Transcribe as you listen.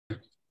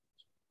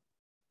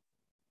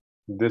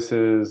This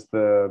is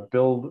the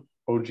Build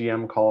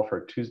OGM call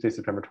for Tuesday,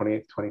 September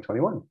 28th,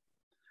 2021.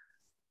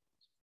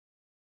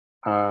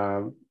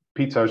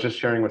 Pete, so I was just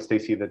sharing with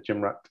Stacy that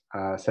Jim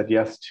Rutt said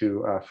yes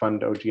to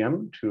fund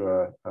OGM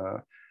to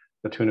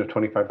the tune of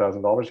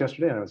 $25,000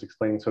 yesterday. And I was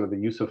explaining sort of the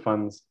use of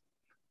funds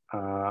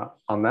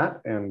on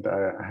that. And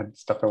I had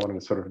stuff I wanted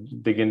to sort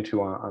of dig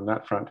into on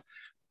that front.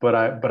 But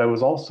I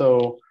was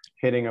also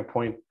hitting a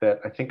point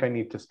that I think I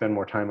need to spend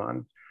more time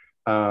on.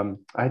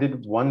 I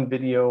did one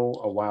video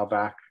a while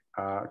back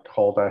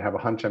called I Have a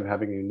Hunch I'm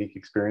Having a Unique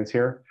Experience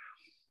Here,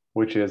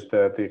 which is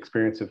the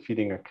experience of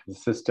feeding a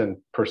consistent,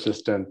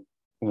 persistent,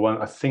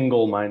 a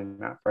single mind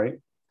map, right?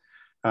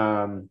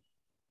 And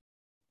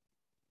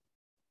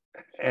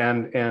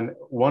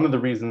one of the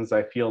reasons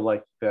I feel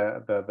like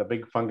the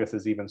big fungus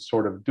is even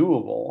sort of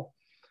doable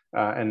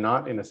and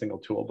not in a single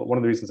tool, but one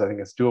of the reasons I think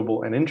it's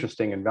doable and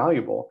interesting and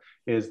valuable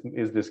is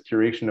this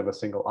curation of a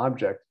single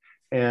object.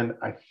 And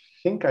I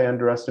think I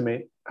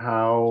underestimate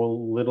how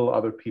little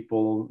other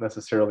people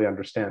necessarily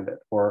understand it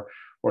or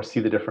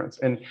see the difference.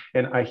 And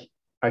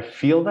I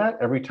feel that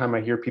every time I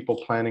hear people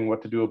planning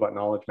what to do about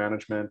knowledge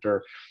management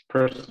or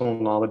personal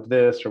knowledge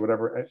this or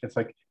whatever. It's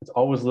like it's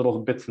always little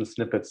bits and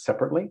snippets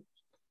separately,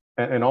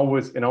 and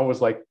always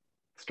like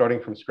starting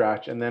from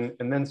scratch, and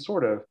then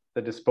sort of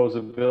the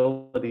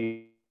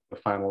disposability of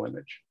the final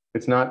image.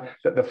 It's not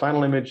that the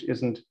final image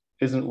isn't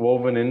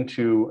woven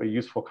into a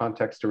useful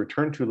context to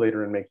return to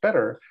later and make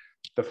better.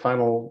 The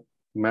final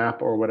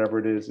map or whatever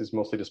it is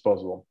mostly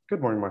disposable.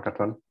 Good morning,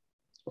 Marc-Antoine.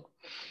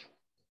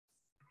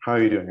 How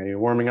are you doing? Are you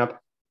warming up?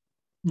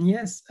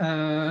 Yes.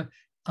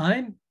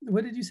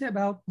 What did you say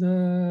about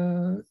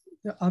the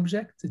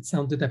object? It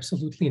sounded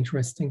absolutely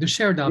interesting. The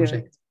shared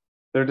object. Yeah,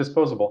 they're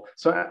disposable.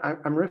 So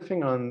I'm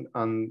riffing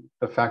on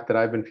the fact that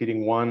I've been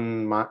feeding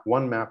one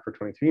map for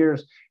 23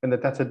 years, and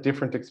that's a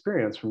different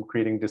experience from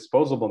creating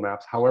disposable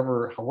maps,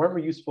 however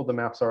useful the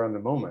maps are in the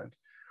moment.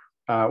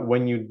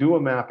 When you do a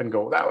map and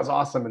go, that was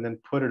awesome, and then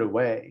put it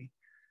away,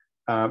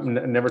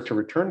 never to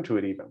return to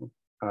it even,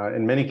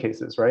 in many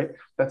cases, right?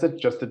 That's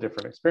just a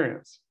different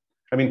experience.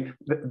 I mean,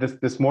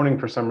 this morning,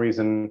 for some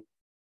reason,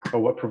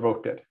 what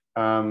provoked it?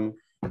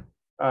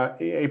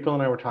 April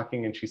and I were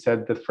talking, and she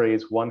said the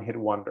phrase "one-hit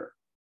wonder."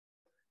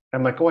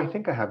 I'm like, oh, I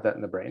think I have that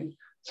in the brain.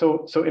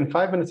 So in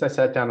 5 minutes, I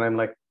sat down and I'm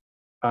like,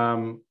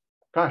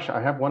 gosh,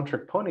 I have one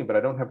trick pony, but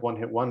I don't have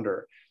one-hit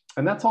wonder.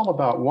 And that's all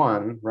about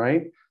one,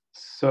 right?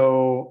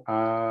 So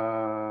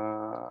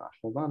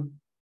hold on.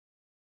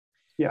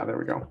 Yeah, there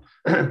we go.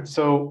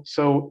 so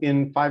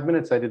in 5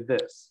 minutes, I did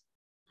this.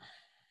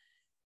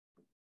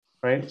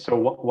 Right, so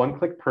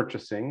one-click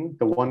purchasing,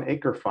 the 1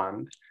 acre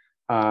fund,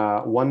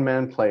 one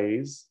man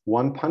plays,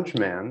 one punch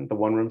man, the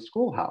one room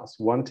schoolhouse,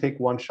 one take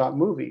one shot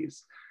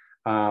movies,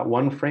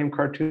 one frame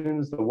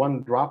cartoons, the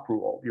one drop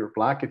rule. You're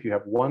black if you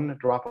have one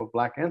drop of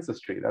black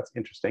ancestry. That's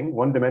interesting.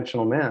 One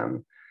dimensional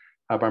man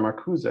by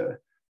Marcuse,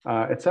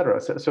 etc.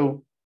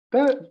 So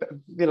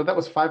that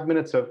was 5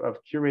 minutes of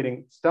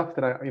curating stuff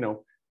that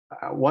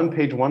one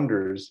page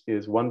wonders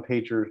is one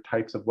pager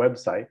types of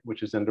website,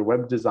 which is under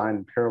web design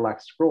and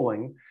parallax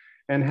scrolling,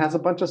 and has a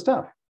bunch of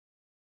stuff.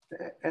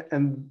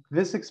 And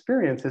this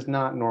experience is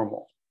not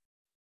normal,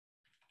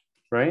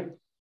 right?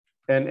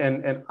 And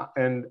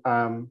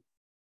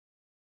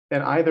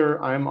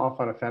either I'm off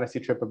on a fantasy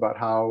trip about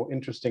how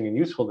interesting and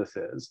useful this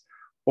is,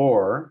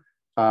 or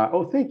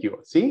oh, thank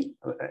you. See,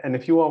 and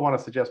if you all want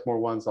to suggest more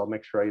ones, I'll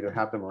make sure I either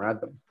have them or add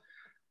them.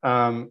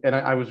 And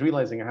I was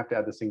realizing I have to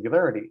add the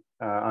singularity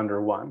under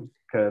one,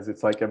 because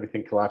it's like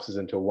everything collapses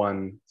into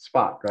one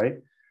spot,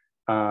 right?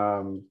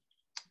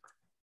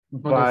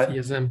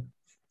 Monotheism.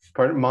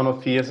 Pardon,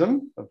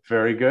 monotheism,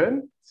 very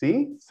good.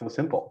 See, so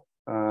simple.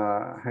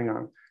 Hang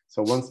on.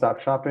 So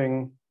one-stop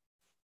shopping.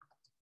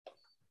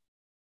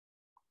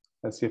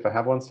 Let's see if I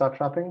have one-stop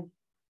shopping.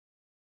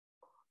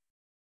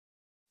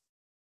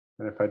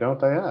 And if I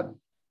don't, I add.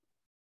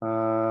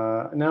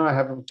 Now I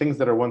have things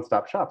that are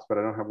one-stop shops, but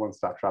I don't have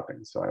one-stop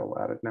shopping, so I will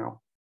add it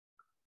now.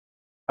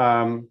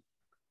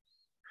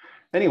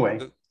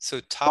 Anyway. So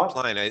top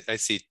line, I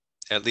see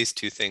at least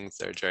 2 things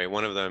there, Jerry.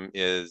 One of them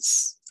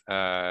is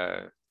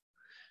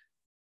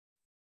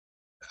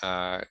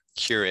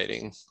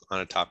curating on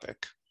a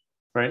topic.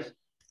 Right.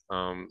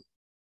 And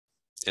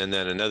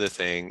then another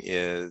thing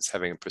is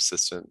having a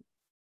persistent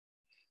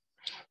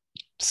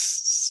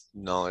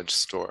knowledge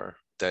store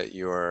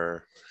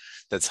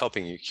that's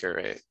helping you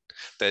curate.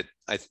 That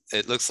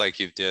it looks like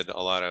you did a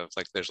lot of,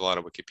 like, there's a lot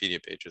of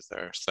Wikipedia pages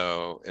there.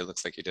 So it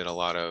looks like you did a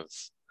lot of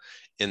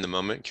in the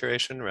moment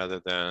curation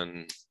rather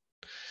than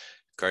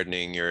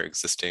gardening your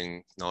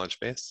existing knowledge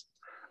base.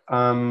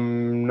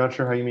 Not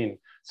sure how you mean.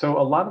 So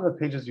a lot of the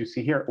pages you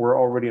see here were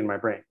already in my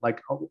brain.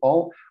 Like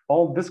all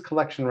this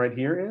collection right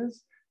here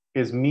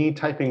is me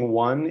typing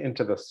one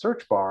into the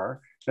search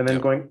bar and then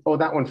going, oh,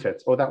 that one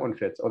fits. Oh, that one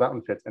fits. Oh, that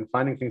one fits. And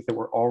finding things that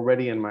were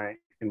already in my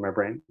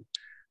brain.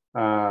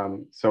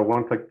 So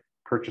one-click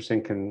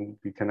purchasing can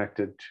be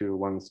connected to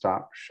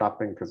one-stop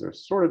shopping because they're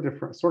sort of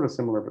different, sort of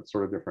similar, but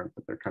sort of different,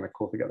 but they're kind of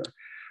cool together.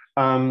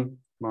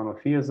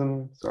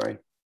 Monotheism, sorry.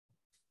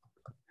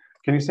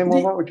 Can you say more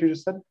about what you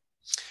just said?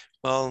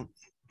 Well,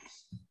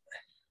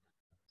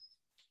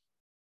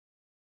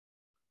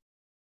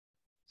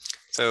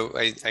 so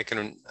I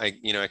can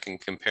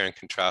compare and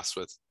contrast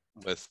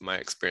with my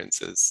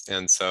experiences,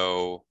 and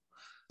so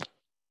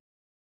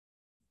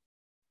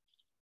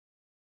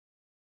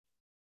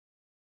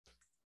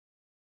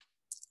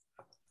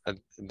I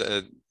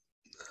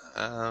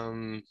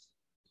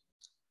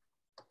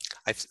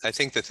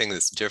think the thing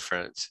that's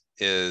different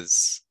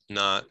is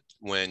not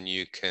when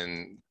you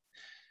can,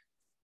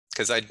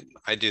 because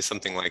I do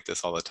something like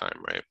this all the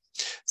time, right?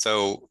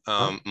 So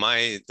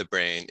the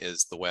brain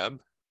is the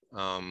web,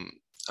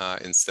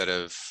 instead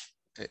of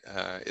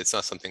it's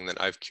not something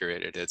that I've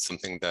curated. It's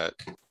something that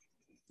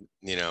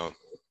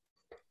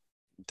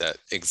that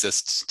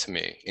exists to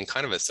me in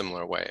kind of a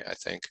similar way, I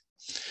think.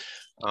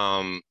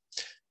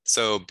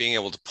 So being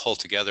able to pull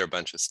together a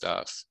bunch of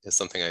stuff is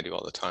something I do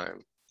all the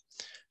time.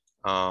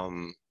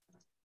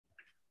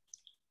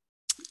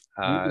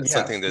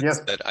 Something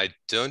that I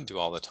don't do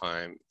all the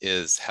time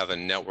is have a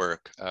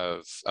network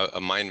of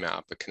a mind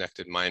map, a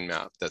connected mind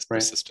map that's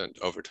persistent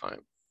over time.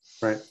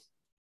 Right.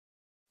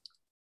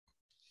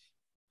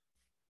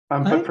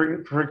 But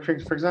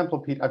for example,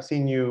 Pete, I've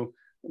seen you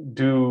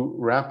do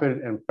rapid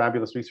and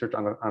fabulous research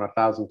on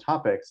 1,000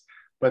 topics,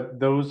 but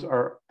those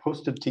are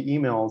posted to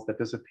emails that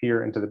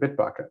disappear into the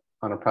Bitbucket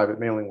on a private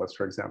mailing list,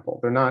 for example.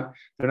 They're not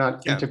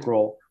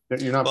integral.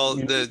 You're not. Well,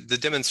 the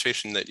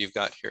demonstration that you've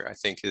got here, I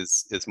think,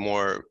 is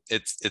more.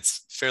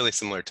 It's fairly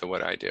similar to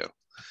what I do.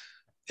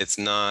 It's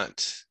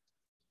not.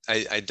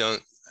 I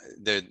don't.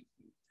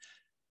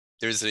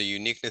 There's a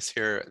uniqueness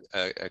here,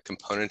 a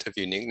component of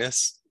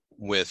uniqueness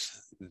with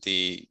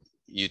the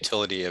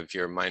utility of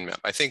your mind map.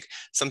 I think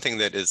something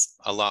that is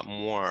a lot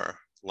more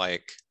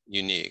like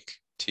unique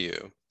to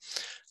you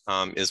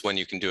is when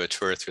you can do a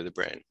tour through the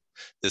brain.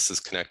 This is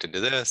connected to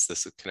this.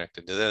 This is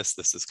connected to this.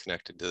 This is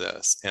connected to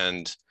this,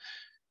 and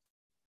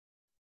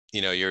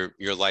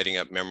you're lighting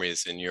up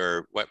memories in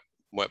your wet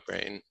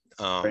brain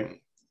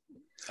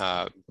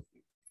by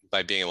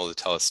being able to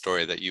tell a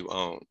story that you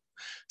own.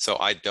 So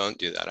I don't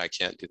do that. I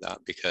can't do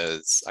that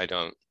because I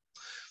don't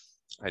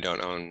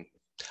own.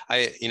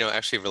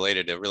 Actually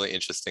related a really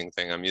interesting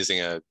thing. I'm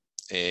using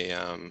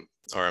I'm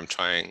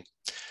trying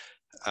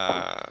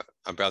a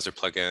browser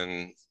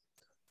plugin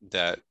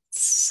that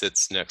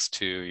sits next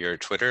to your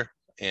Twitter,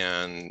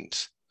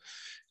 and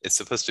it's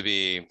supposed to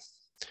be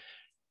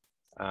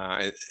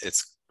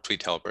it's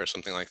Tweet Helper or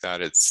something like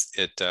that.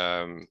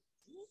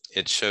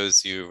 It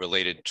shows you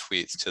related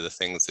tweets to the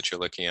things that you're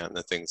looking at and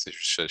the things that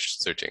you're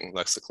searching,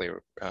 lexically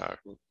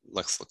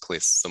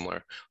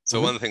similar.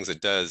 So one of the things it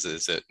does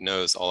is it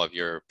knows all of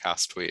your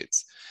past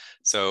tweets.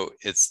 So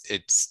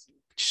it's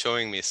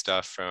showing me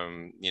stuff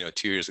from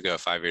 2 years ago,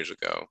 5 years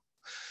ago,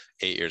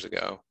 8 years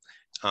ago.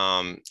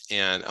 And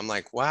I'm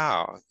like,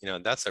 wow,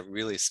 that's a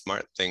really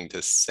smart thing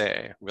to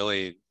say.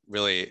 Really,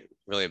 really,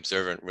 really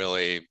observant,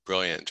 really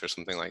brilliant, or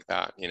something like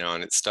that,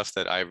 and it's stuff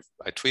that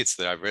tweets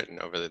that I've written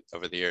over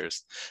the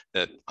years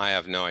that I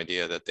have no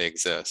idea that they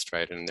exist,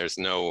 right? And there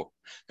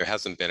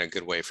hasn't been a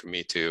good way for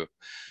me to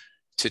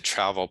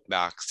travel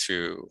back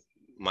through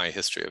my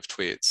history of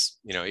tweets,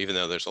 even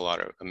though there's a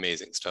lot of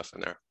amazing stuff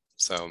in there.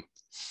 So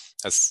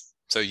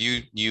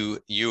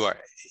you are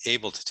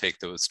able to take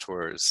those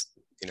tours,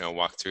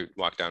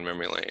 walk down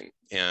memory lane,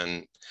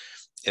 and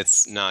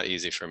it's not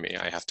easy for me.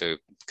 I have to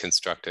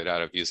construct it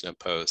out of Usenet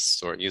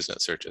posts or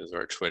Usenet searches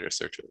or Twitter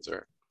searches.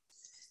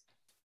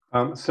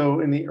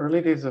 So in the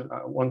early days of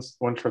one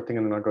short thing,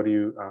 and then I'll go to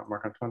you,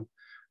 Marc-Antoine.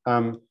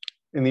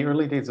 In the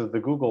early days of the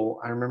Google,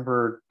 I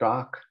remember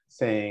Doc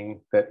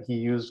saying that he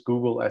used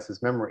Google as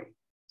his memory,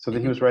 so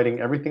that he was writing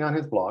everything on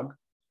his blog,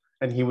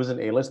 and he was an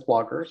A-list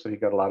blogger, so he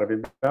got a lot of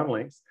inbound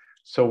links.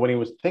 So when he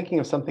was thinking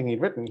of something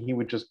he'd written, he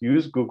would just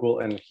use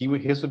Google, and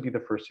his would be the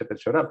first hit that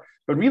showed up,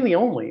 but really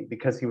only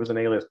because he was an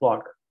A-list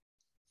blogger.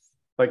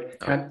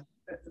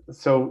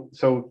 So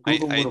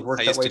Google would have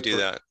worked that way. I used to do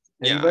that.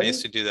 Yeah, I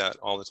used to do that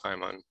all the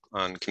time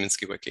on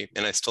Kaminsky Wiki,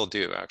 and I still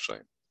do, actually.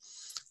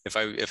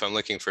 If I'm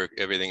looking for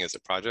everything as a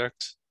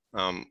project,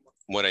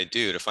 what I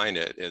do to find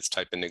it is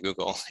type into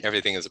Google,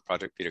 everything is a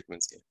project Peter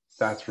Kaminsky.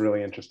 That's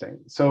really interesting.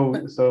 So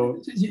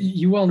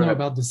you all know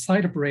about the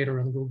site operator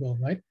on Google,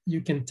 right?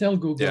 You can tell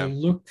Google,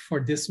 look for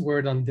this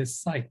word on this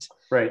site.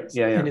 Right,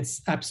 yeah. And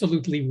it's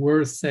absolutely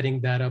worth setting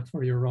that up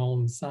for your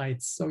own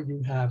sites, so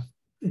you have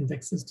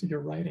indexes to your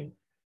writing.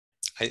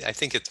 I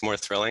think it's more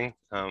thrilling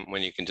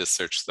when you can just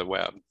search the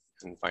web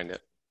and find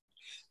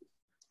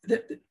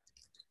it.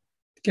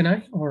 Can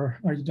I, or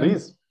are you done?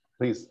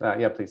 Please,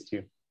 please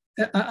do.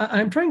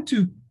 I'm trying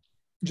to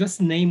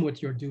just name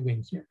what you're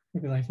doing here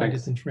because I find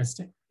it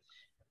interesting.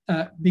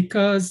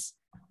 Because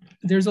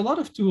there's a lot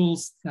of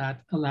tools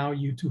that allow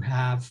you to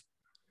have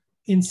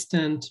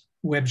instant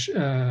web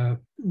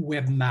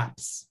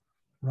maps,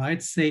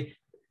 right? Say,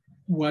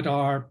 what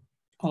are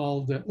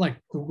all the, like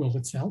Google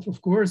itself,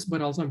 of course,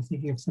 but also I'm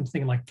thinking of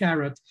something like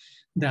Carrot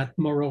that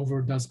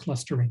moreover does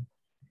clustering.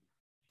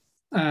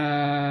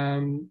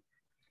 And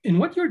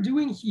what you're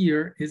doing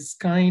here is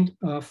kind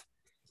of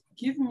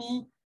give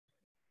me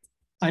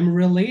I'm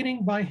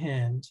relating by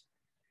hand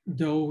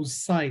those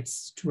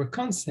sites to a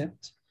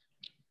concept.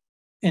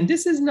 And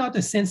this is not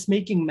a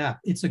sense-making map,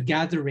 it's a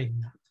gathering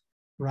map,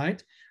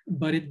 right?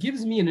 But it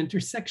gives me an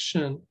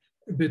intersection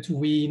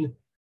between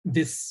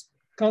this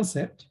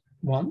concept,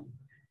 one,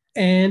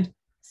 and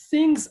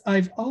things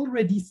I've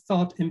already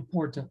thought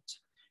important.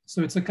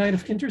 So it's a kind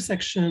of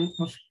intersection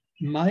of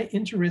my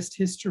interest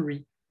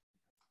history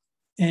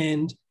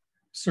and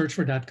search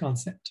for that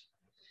concept,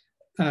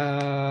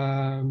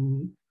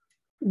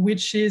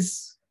 which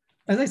is,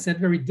 as I said,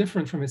 very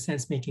different from a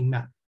sense-making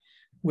map,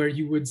 where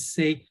you would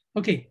say,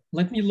 okay,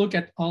 let me look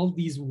at all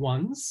these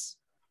ones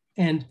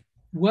and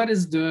what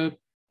is the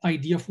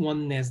idea of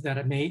oneness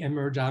that may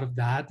emerge out of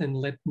that, and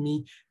let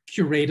me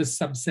curate a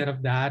subset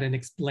of that and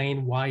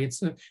explain why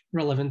it's a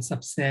relevant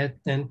subset,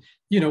 and,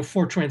 you know,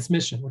 for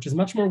transmission, which is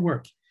much more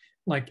work.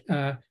 Like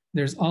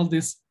there's all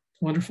this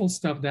wonderful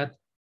stuff that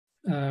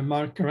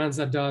Mark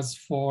Carranza does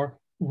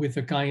with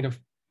a kind of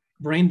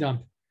brain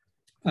dump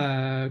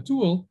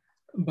tool,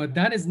 but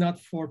that is not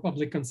for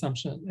public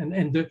consumption.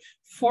 And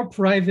for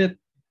private,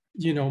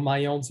 you know,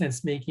 my own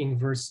sense making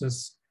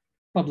versus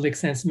public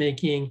sense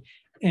making.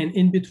 And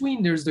in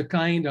between, there's the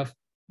kind of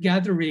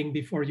gathering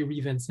before you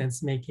even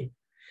sense making.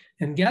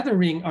 And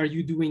gathering, are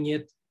you doing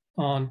it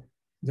on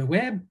the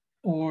web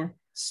or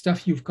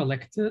stuff you've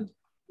collected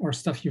or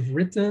stuff you've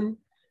written?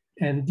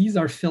 And these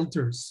are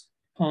filters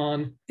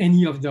on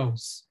any of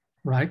those,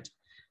 right?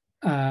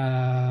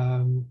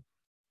 Yeah,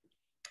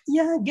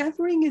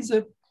 gathering is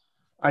a...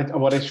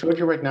 What I showed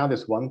you right now,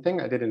 this one thing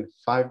I did in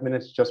 5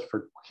 minutes just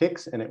for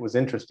kicks, and it was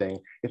interesting.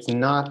 It's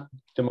not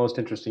the most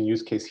interesting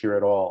use case here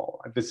at all.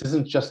 This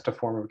isn't just a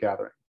form of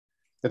gathering.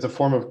 It's a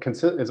form of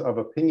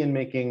opinion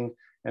making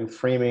and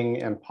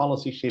framing and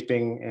policy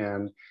shaping,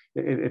 and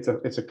it's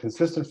a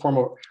consistent form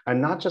of. I'm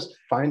not just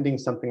finding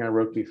something I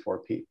wrote before,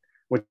 Pete,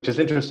 which is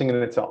interesting in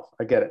itself.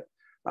 I get it.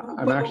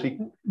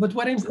 But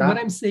what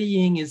I'm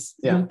saying is,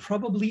 you'll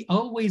probably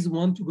always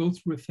want to go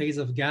through a phase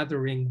of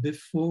gathering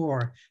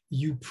before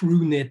you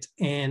prune it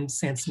and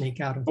sense make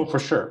out of it. Oh, for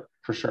sure,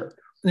 for sure.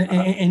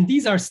 And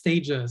these are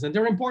stages, and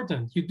they're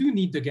important. You do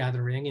need the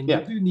gathering, and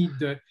you do need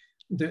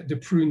the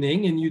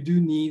pruning, and you do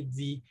need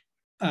the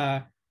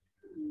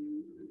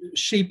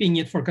shaping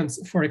it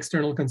for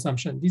external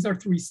consumption. These are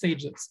 3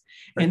 stages.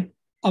 Right. And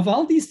of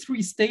all these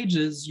 3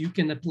 stages, you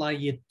can apply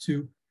it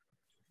to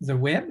the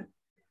web,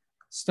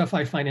 stuff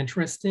I find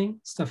interesting,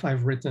 stuff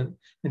I've written.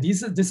 And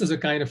this is a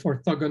kind of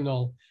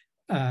orthogonal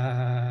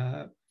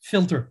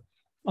filter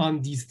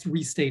on these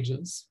 3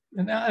 stages.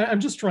 And I'm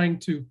just trying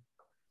to,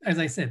 as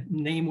I said,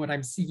 name what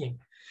I'm seeing.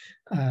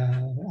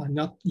 I'm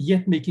not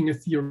yet making a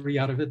theory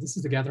out of it. This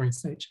is the gathering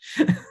stage.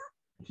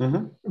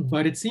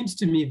 But it seems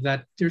to me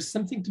that there's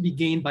something to be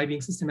gained by being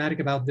systematic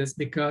about this,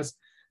 because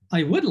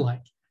I would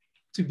like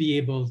to be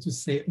able to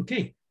say,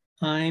 okay,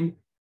 I'm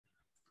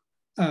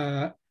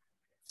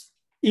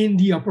in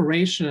the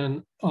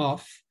operation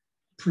of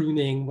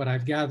pruning what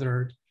I've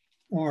gathered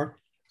or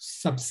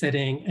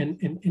subsetting,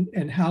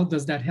 and how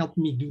does that help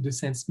me do the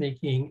sense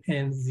making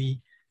and the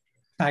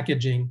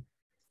packaging,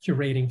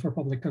 curating for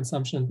public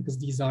consumption, because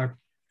these are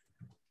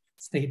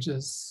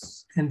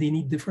stages and they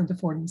need different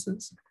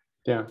affordances.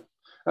 Yeah.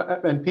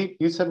 And Pete,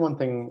 you said one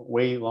thing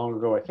way long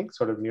ago, I think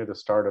sort of near the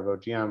start of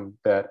OGM,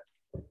 that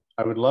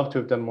I would love to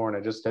have done more and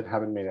I just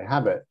haven't made a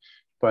habit.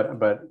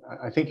 But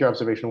I think your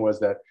observation was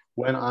that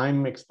when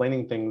I'm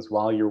explaining things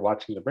while you're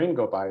watching the brain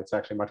go by, it's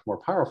actually much more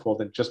powerful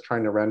than just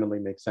trying to randomly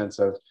make sense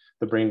of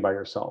the brain by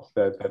yourself.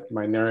 That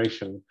my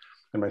narration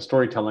and my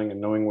storytelling and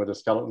knowing where the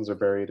skeletons are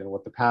buried and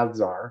what the paths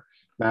are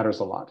matters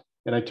a lot.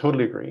 And I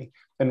totally agree.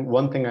 And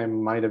one thing I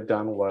might have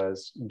done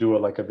was do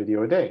like a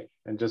video a day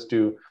and just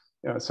do,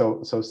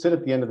 so sit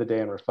at the end of the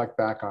day and reflect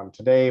back on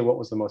today, what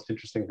was the most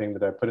interesting thing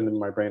that I put into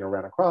my brain or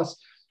ran across,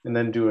 and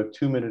then do a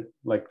 2-minute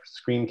like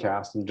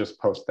screencast and just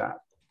post that.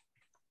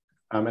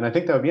 And I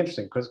think that would be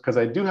interesting because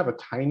I do have a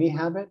tiny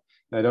habit,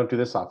 and I don't do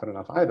this often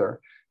enough either.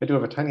 I do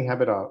have a tiny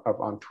habit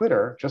of on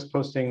Twitter, just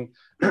posting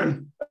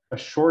a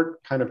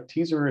short kind of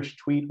teaserish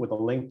tweet with a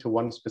link to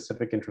one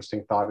specific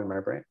interesting thought in my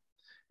brain.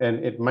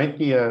 And it might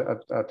be a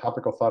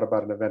topical thought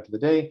about an event of the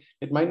day.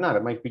 It might not.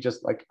 It might be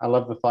just like, I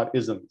love the thought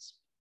isms,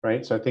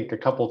 right? So I think a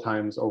couple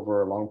times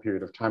over a long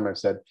period of time, I've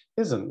said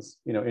isms,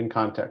 in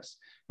context.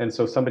 And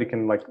so somebody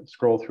can like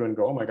scroll through and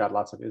go, oh my God,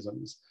 lots of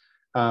isms.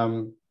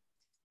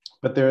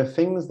 But there are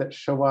things that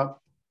show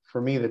up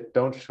for me that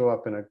don't show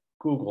up in a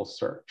Google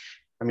search.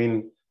 I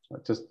mean,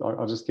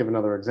 I'll just give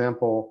another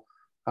example.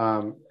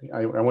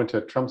 I went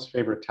to Trump's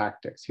favorite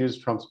tactics. Here's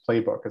Trump's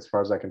playbook, as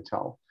far as I can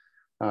tell.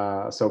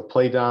 So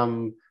play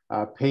dumb,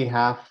 pay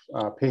half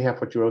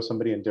what you owe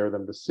somebody and dare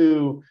them to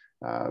sue,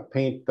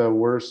 paint the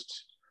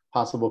worst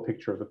possible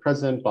picture of the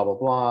president, blah, blah,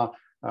 blah,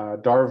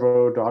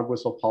 Darvo, dog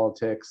whistle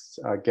politics,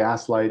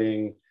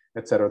 gaslighting,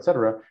 et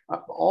cetera,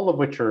 all of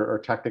which are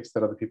tactics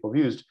that other people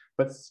have used.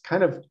 But it's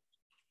kind of,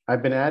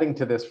 I've been adding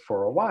to this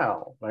for a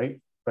while,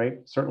 right?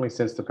 Certainly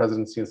since the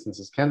presidency and since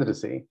his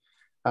candidacy.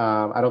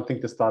 I don't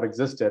think this thought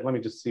existed. Let me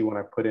just see when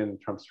I put in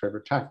Trump's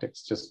favorite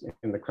tactics, just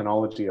in the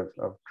chronology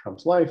of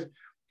Trump's life.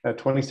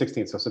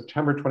 2016. So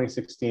September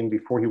 2016,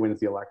 before he wins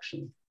the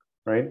election,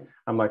 right?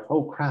 I'm like,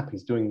 oh crap,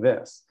 he's doing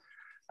this.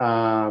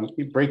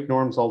 Break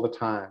norms all the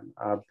time,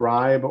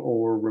 bribe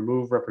or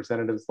remove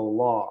representatives of the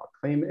law,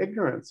 claim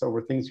ignorance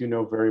over things you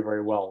know very,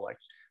 very well, like,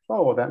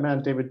 oh, that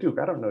man, David Duke,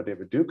 I don't know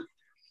David Duke.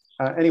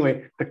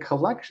 Anyway, the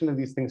collection of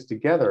these things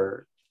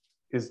together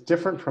is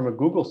different from a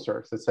Google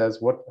search that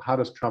says, how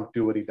does Trump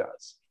do what he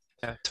does?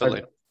 Yeah,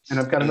 totally. And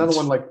I've got another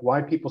one like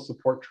why people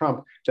support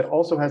Trump that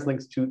also has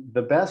links to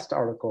the best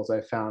articles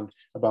I found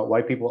about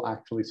why people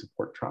actually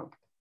support Trump.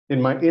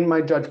 In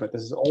my judgment,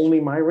 this is only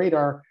my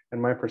radar and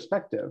my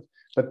perspective,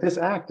 but this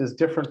act is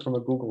different from a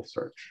Google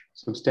search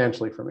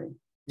substantially for me.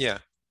 Yeah,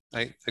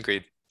 I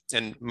agreed.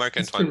 And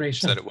Marc-Antoine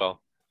said it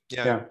well.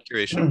 Yeah.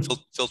 Curation,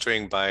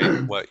 filtering by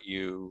what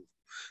you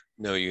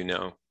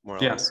know, more or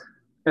less.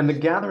 And the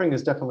gathering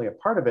is definitely a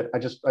part of it. I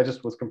just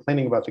was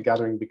complaining about the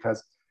gathering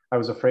because I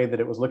was afraid that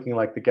it was looking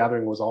like the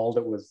gathering was all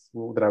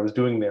that I was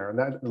doing there. And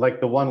that, like,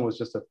 the one was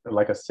just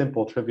like a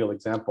simple, trivial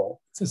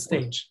example. It's a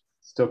stage.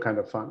 Still kind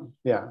of fun.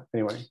 Yeah,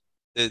 anyway.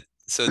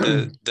 So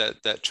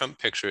that Trump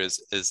picture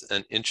is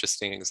an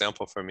interesting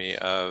example for me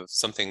of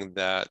something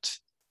that,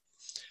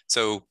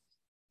 so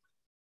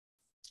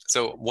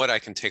what I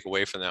can take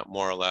away from that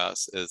more or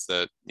less is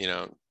that, you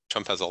know,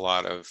 Trump has a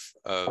lot of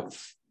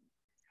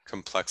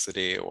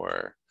complexity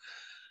or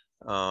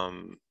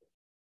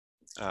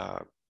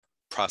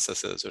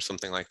processes or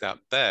something like that,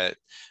 but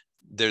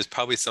there's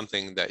probably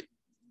something that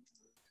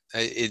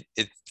I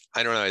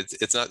don't know,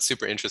 it's not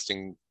super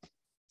interesting.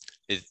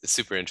 It's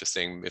super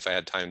interesting if I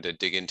had time to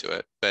dig into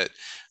it, but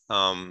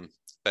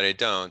I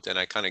don't, and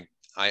I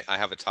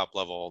have a top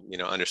level, you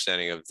know,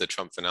 understanding of the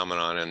Trump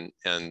phenomenon,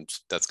 and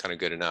that's kind of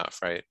good enough,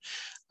 right?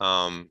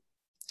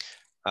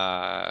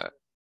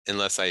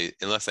 Unless I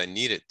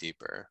need it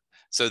deeper.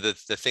 So the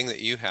thing that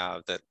you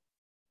have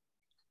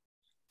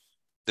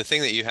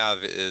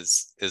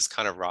is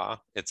kind of raw.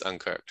 It's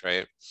uncooked,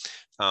 right?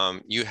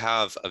 You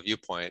have a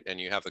viewpoint and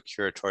you have a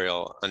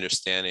curatorial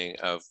understanding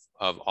of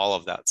all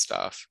of that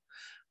stuff,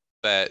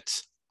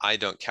 but I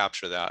don't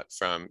capture that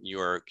from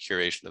your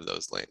curation of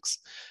those links.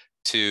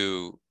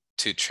 To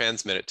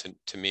transmit it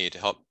to me, to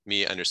help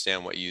me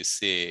understand what you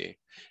see,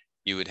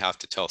 you would have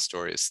to tell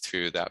stories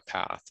through that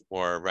path,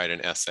 or write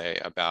an essay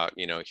about,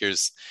 you know,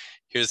 here's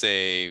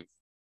a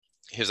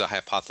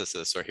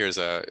hypothesis, or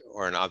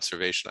or an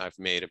observation I've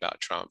made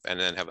about Trump, and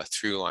then have a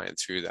through line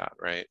through that,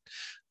 right?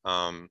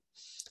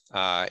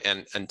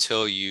 And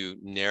until you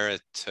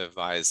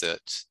narrativize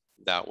it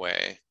that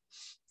way,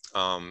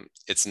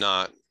 it's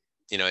not,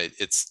 you know,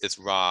 it's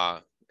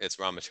raw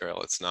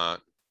material. It's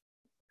not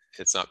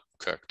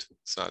cooked.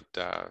 It's not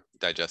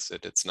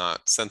digested. It's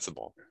not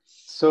sensible.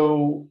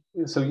 So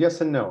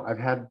yes and no. I've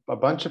had a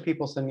bunch of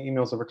people send me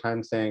emails over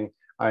time saying,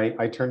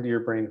 I turn to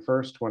your brain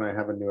first when I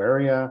have a new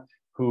area,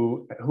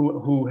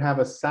 who have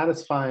a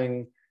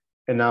satisfying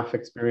enough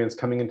experience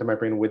coming into my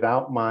brain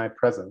without my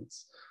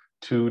presence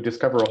to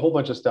discover a whole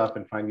bunch of stuff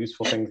and find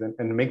useful things,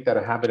 and make that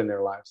a habit in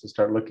their lives to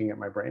start looking at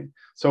my brain.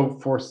 So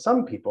for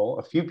some people,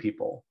 a few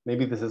people,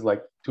 maybe this is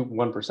like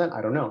 1%,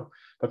 I don't know.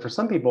 But for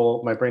some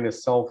people, my brain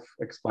is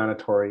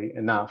self-explanatory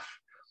enough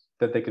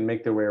that they can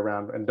make their way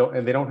around and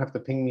they don't have to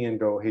ping me and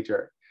go, hey,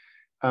 Jared.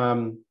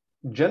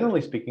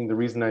 Generally speaking, the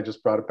reason I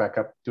just brought it back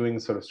up, doing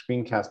sort of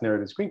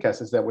narrative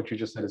screencast, is that what you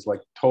just said is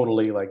like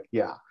totally like,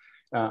 yeah,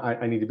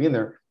 I need to be in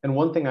there. And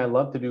one thing I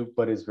love to do,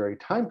 but is very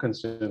time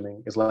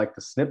consuming, is like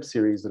the SNP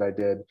series that I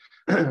did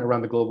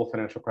around the global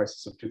financial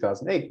crisis of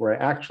 2008, where I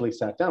actually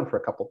sat down for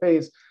a couple of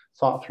days,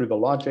 thought through the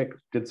logic,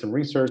 did some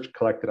research,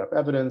 collected up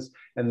evidence,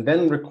 and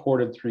then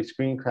recorded 3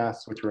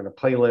 screencasts, which are in a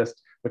playlist,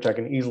 which I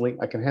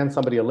can hand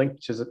somebody a link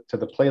to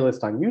the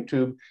playlist on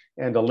YouTube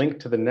and a link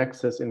to the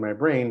nexus in my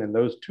brain. And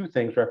those 2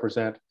 things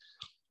represent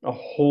a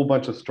whole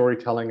bunch of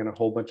storytelling and a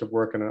whole bunch of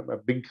work and a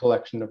big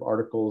collection of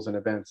articles and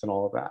events and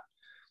all of that.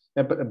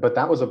 But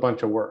that was a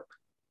bunch of work,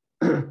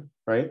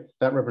 right?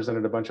 That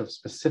represented a bunch of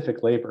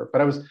specific labor.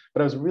 But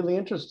I was really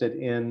interested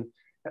in,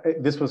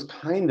 this was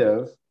kind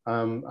of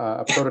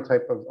a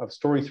prototype of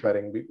story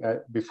threading,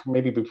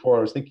 before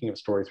I was thinking of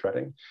story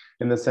threading,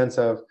 in the sense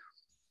of,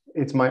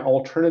 it's my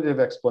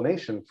alternative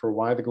explanation for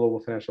why the global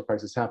financial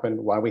crisis happened,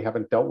 why we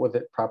haven't dealt with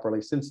it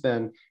properly since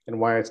then, and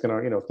why it's going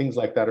to, you know, things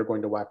like that are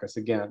going to whack us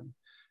again.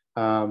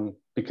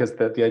 Because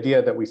the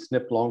idea that we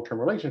snip long-term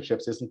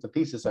relationships isn't the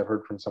thesis I've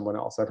heard from someone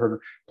else. I've heard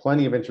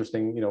plenty of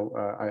interesting, you know,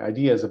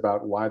 ideas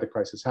about why the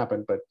crisis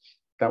happened, but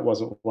that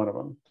wasn't one of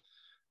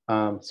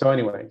them. So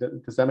anyway,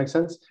 does that make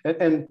sense?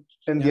 And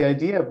yeah. The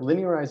idea of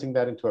linearizing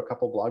that into a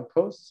couple blog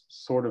posts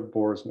sort of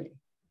bores me.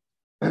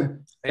 I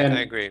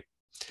agree.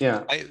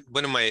 Yeah.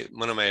 One of my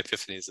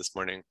epiphanies this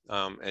morning,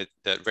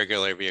 that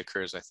regularly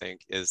reoccurs, I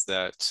think, is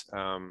that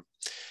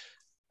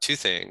 2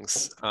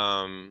 things.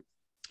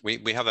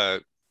 We have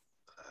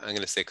I'm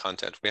going to say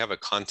content. We have a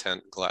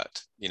content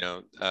glut. You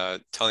know,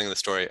 telling the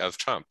story of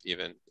Trump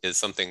even is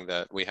something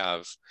that we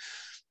have,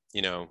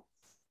 you know,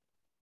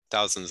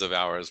 thousands of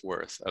hours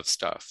worth of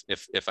stuff.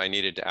 If I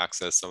needed to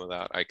access some of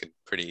that, I could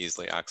pretty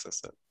easily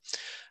access it.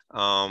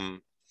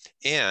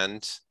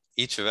 And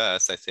each of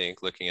us, I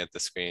think, looking at the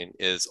screen,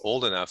 is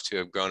old enough to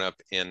have grown up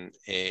in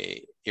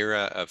a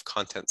era of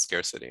content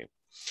scarcity.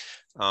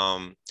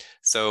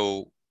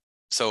 So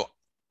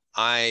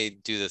I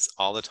do this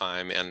all the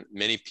time, and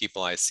many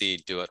people I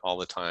see do it all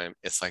the time.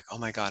 It's like, oh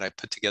my God, I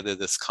put together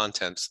this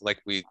content like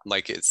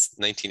it's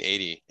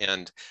 1980,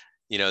 and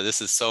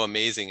this is so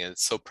amazing and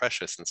so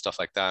precious and stuff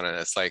like that. And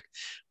it's like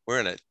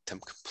we're in a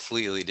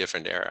completely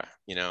different era.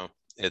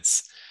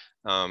 It's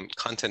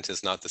content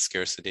is not the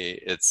scarcity.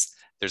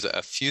 There's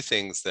a few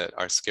things that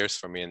are scarce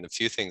for me, and the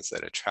few things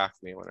that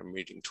attract me when I'm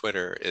reading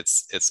Twitter.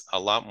 It's a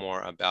lot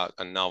more about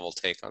a novel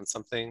take on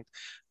something.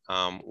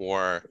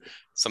 Or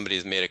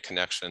somebody's made a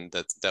connection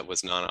that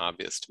was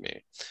non-obvious to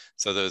me.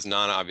 So those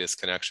non-obvious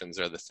connections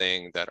are the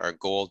thing that are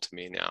gold to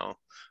me now.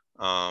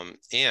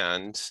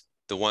 And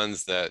the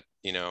ones that,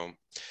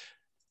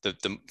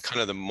 the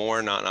kind of the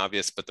more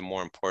non-obvious, but the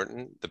more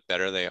important, the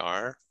better they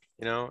are,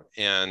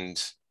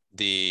 and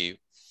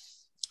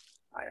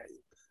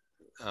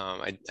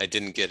I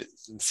didn't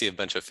see a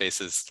bunch of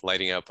faces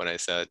lighting up when I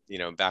said,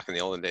 back in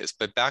the olden days,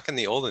 but back in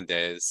the olden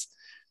days,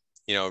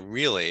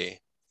 really,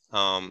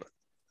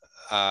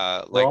 like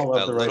a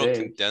little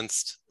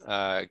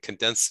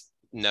condensed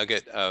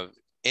nugget of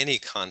any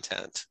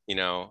content,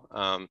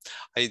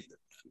 I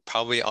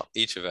probably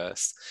each of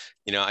us,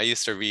 I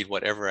used to read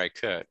whatever I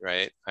could,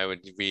 right? I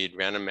would read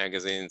random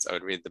magazines. I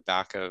would read the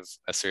back of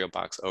a cereal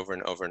box over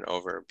and over and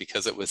over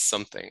because it was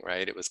something,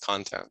 right? It was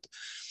content.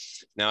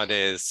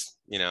 Nowadays,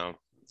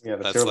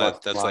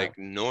 that's like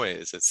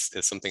noise.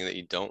 It's something that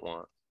you don't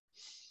want.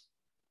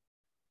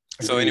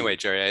 So anyway,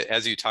 Jerry,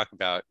 as you talk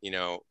about,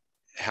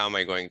 how am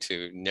I going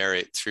to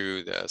narrate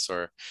through this,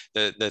 or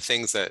the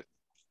things that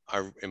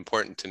are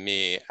important to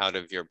me out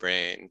of your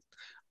brain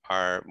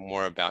are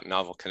more about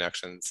novel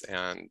connections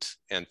and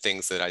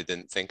things that I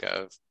didn't think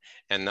of,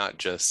 and not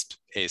just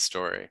a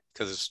story,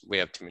 because we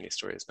have too many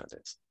stories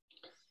nowadays.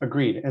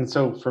 Agreed. And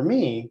so for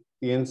me,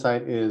 the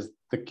insight is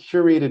the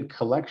curated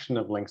collection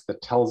of links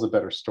that tells a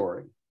better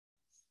story.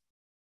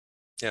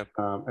 Yeah.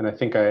 And I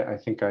think I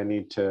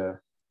need to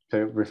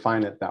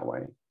refine it that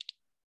way.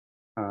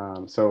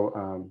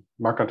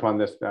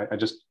 Marc-Antoine, I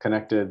just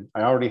connected.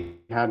 I already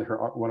had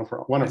one of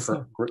her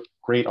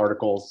great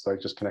articles, so I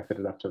just connected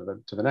it up to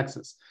the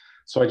Nexus.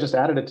 So I just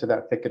added it to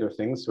that thicket of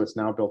things, so it's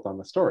now built on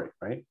the story,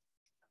 right?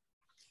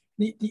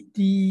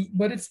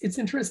 But it's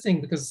interesting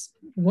because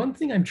one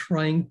thing I was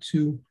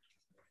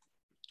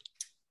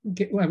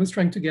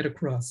trying to get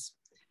across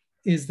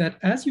is that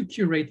as you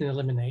curate and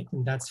eliminate,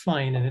 and that's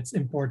fine, and it's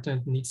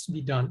important, and needs to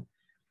be done,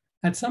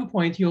 at some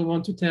point you'll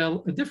want to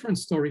tell a different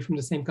story from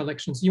the same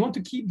collection. So you want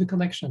to keep the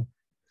collection.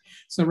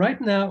 So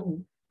right now,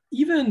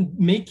 even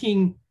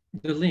making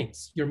the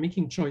links, you're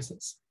making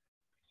choices,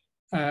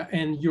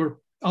 and you're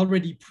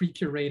already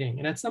pre-curating.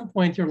 And at some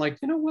point you're like,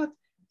 you know what?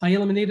 I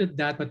eliminated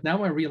that, but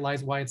now I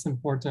realize why it's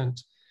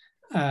important.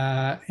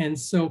 And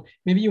so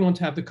maybe you want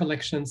to have the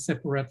collection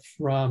separate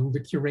from the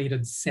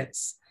curated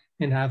sets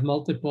and have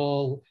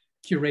multiple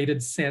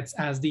curated sets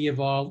as they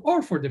evolve,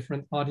 or for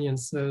different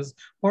audiences,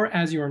 or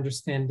as your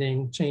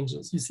understanding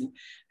changes, you see?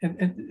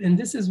 And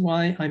this is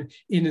why I'm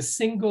in a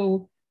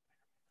single,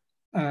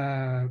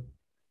 in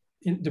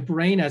the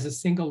brain as a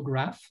single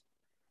graph,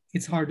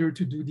 it's harder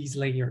to do these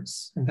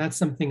layers. And that's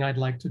something I'd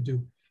like to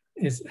do,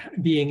 is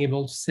being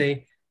able to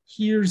say,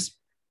 here's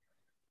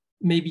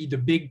maybe the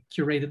big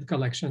curated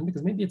collection,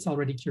 because maybe it's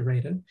already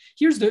curated.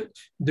 Here's the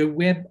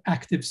web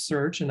active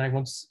search, and I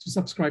want to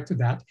subscribe to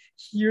that.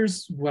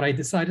 Here's what I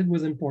decided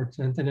was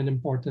important and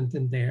important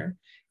in there.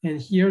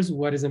 And here's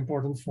what is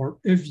important for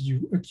a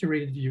view, a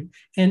curated view.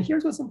 And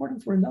here's what's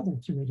important for another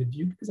curated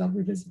view, because I'll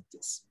revisit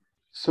this.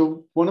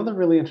 So one of the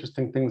really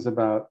interesting things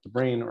about the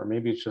brain, or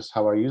maybe it's just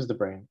how I use the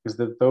brain, is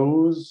that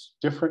those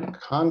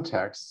different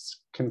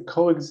contexts can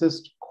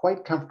coexist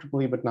quite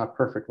comfortably, but not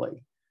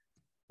perfectly.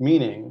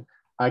 Meaning,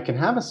 I can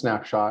have a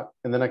snapshot,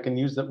 and then I can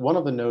use one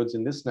of the nodes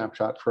in this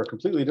snapshot for a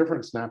completely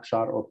different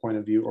snapshot or point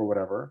of view or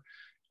whatever.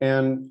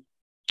 And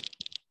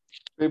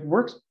it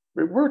works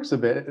a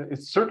bit.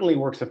 It certainly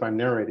works if I'm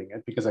narrating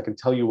it, because I can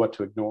tell you what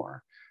to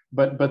ignore.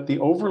 But the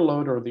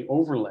overload or the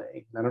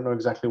overlay, I don't know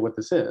exactly what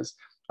this is,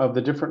 of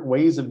the different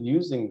ways of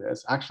using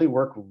this actually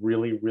work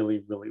really,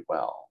 really, really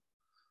well.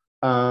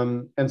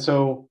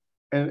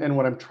 And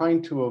what I'm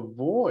trying to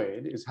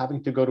avoid is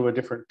having to go to a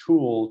different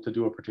tool to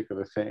do a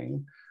particular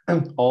thing.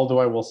 Although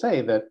I will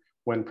say that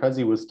when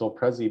Prezi was still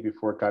Prezi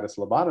before it got its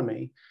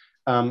lobotomy,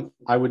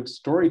 I would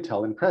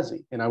storytell in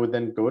Prezi, and I would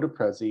then go to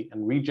Prezi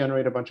and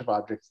regenerate a bunch of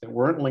objects that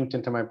weren't linked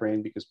into my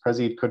brain because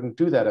Prezi couldn't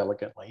do that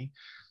elegantly.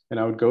 And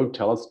I would go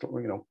tell a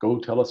story, go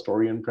tell a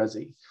story in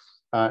Prezi.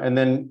 And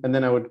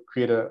then I would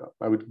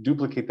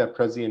duplicate that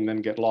Prezi and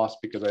then get lost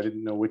because I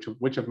didn't know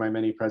which of my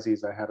many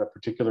Prezis I had a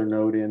particular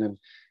node in,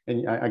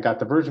 and I got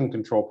the version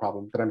control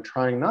problem that I'm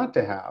trying not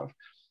to have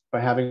by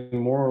having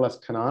more or less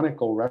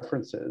canonical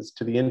references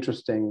to the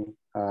interesting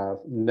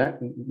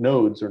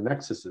nodes or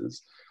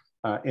nexuses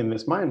in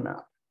this mind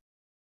map.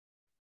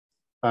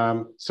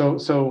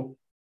 So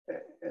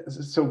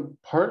so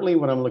partly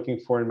what I'm looking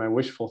for in my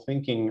wishful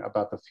thinking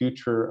about the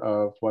future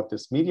of what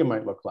this media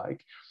might look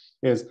like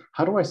is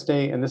how do I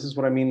stay, and this is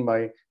what I mean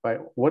by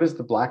what is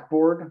the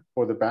blackboard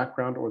or the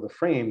background or the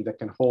frame that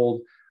can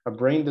hold a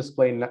brain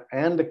display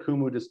and a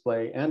Kumu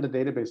display and a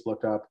database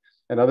lookup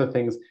and other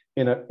things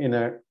in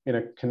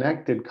a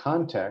connected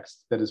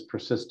context that is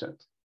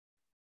persistent.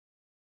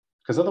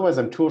 Because otherwise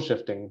I'm tool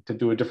shifting to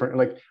do a different,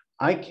 like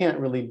I can't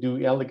really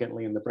do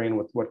elegantly in the brain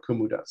with what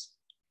Kumu does.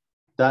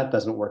 That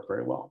doesn't work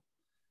very well.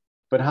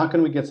 But how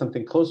can we get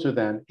something closer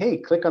than, hey,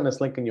 click on this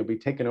link and you'll be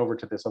taken over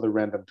to this other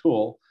random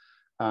tool,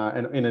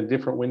 and in a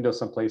different window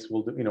someplace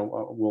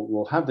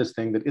we'll have this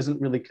thing that isn't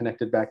really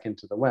connected back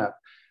into the web.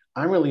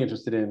 I'm really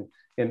interested in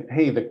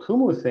hey, the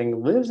Kumu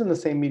thing lives in the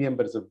same medium,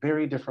 but it's a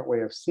very different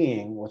way of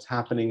seeing what's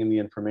happening in the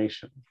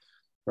information,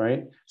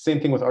 right? Same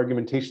thing with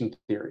argumentation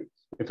theory.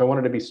 If I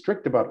wanted to be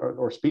strict about,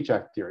 or speech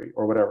act theory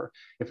or whatever,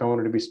 if I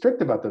wanted to be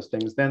strict about those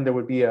things, then there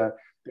would be a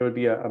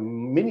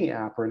mini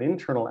app or an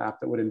internal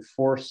app that would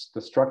enforce the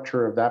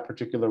structure of that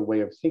particular way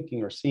of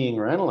thinking or seeing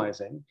or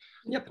analyzing.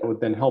 Yep. That would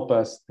then help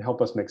us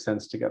make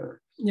sense together.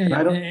 Yeah,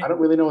 and yeah. I don't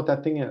really know what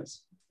that thing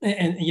is.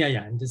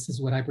 And this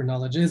is what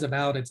hyperknowledge is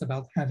about. It's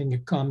about having a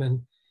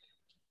common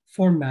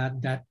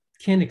format that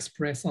can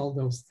express all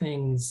those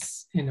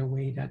things in a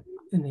way that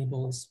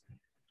enables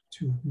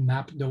to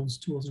map those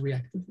tools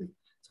reactively.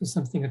 So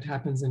something that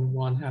happens in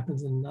one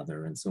happens in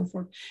another and so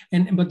forth.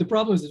 But the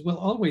problem is it will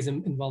always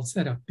involve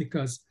setup,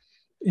 because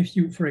if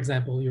you, for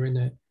example, you're in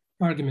an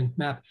argument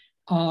map,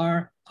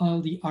 are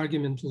all the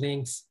argument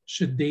links,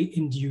 should they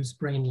induce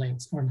brain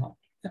links or not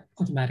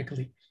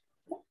automatically?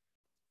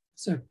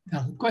 It's a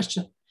valid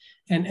question.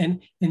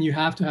 And you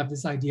have to have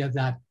this idea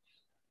that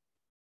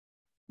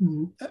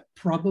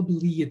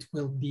probably it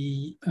will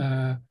be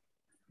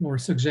more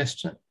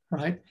suggestion,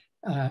 right?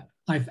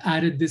 I've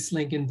added this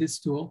link in this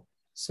tool.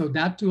 So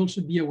that tool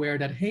should be aware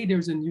that, hey,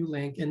 there's a new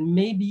link and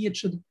maybe it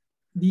should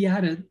be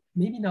added,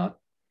 maybe not.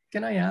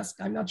 Can I ask?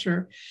 I'm not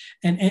sure.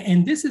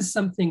 And this is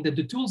something that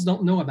the tools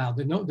don't know about,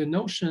 the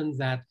notion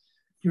that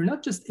you're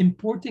not just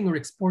importing or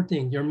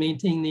exporting, you're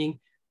maintaining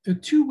a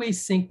two-way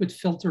sync with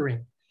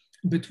filtering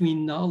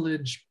between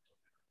knowledge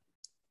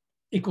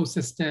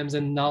ecosystems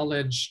and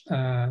knowledge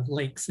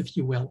lakes, if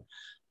you will.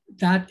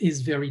 That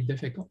is very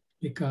difficult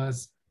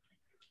because,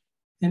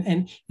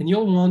 and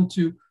you'll want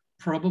to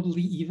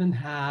probably even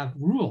have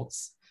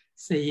rules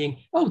saying,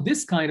 oh,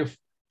 this kind of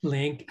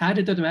link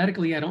added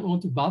automatically, I don't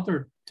want to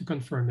bother to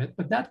confirm it,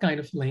 but that kind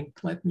of link,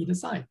 let me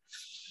decide.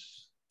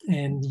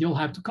 And you'll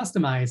have to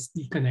customize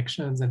the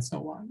connections and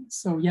so on.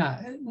 So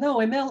yeah, no,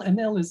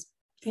 ML is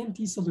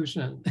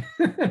anti-solution.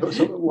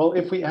 Well,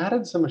 if we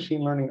added some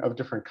machine learning of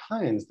different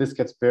kinds, this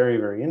gets very,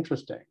 very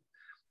interesting.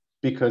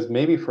 Because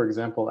maybe, for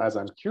example, as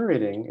I'm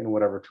curating in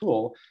whatever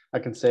tool, I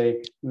can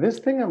say, this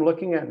thing I'm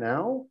looking at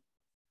now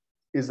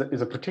is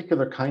a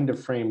particular kind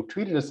of frame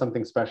treated as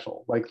something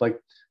special. Like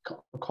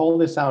call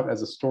this out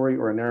as a story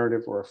or a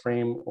narrative or a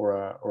frame or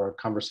a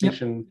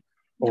conversation. Yep.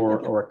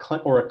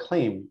 Or a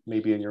claim,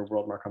 maybe in your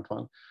world,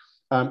 Marc-Antoine.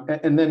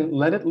 And then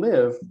let it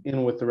live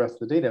in with the rest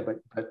of the data.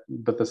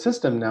 But the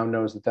system now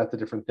knows that that's a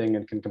different thing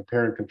and can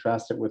compare and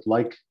contrast it with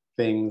like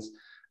things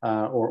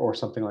or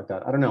something like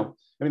that. I don't know.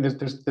 I mean,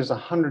 there's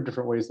 100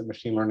 different ways that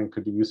machine learning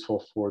could be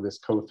useful for this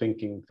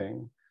co-thinking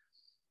thing,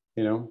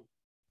 you know?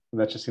 And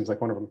that just seems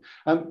like one of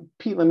them.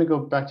 Pete, let me go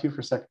back to you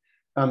for a sec.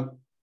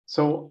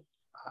 So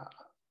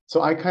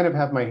I kind of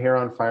have my hair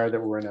on fire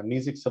that we're an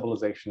amnesic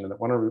civilization, and that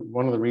one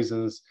of the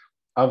reasons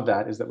of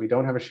that is that we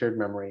don't have a shared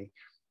memory,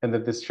 and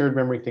that this shared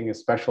memory thing is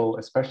special,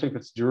 especially if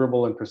it's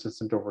durable and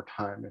persistent over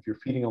time. If you're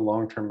feeding a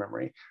long-term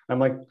memory, I'm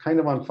like kind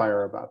of on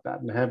fire about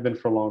that and have been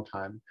for a long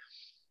time.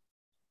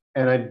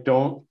 And I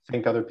don't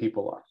think other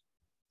people are.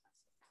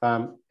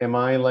 Am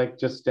I like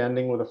just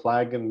standing with a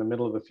flag in the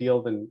middle of the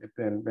field and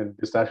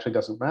this actually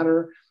doesn't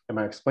matter? Am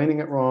I explaining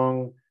it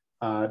wrong?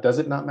 Does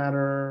it not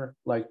matter?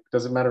 Like,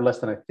 does it matter less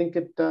than I think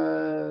it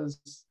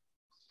does?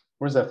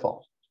 Where does that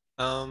fall?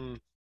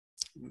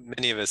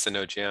 Many of us in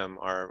OGM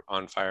are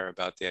on fire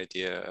about the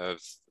idea of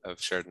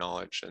shared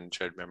knowledge and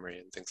shared memory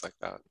and things like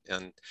that.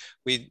 And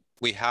we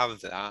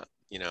have that,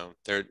 you know,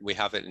 we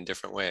have it in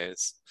different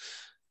ways.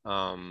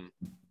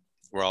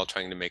 We're all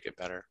trying to make it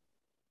better.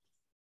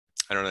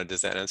 I don't know,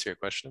 does that answer your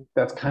question?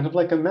 That's kind of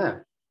like a meh.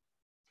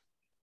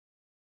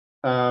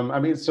 I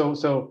mean,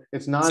 so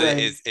it's not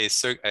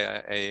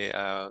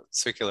a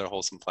circular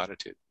wholesome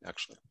platitude,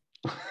 actually.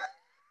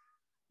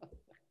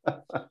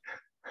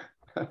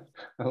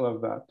 I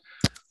love that.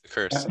 The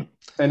curse.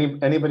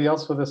 Anybody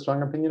else with a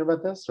strong opinion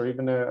about this, or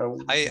even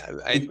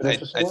I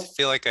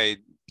feel like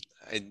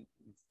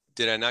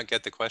did I not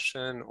get the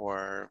question,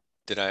 or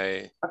did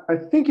I? I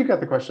think you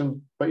got the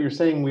question, but you're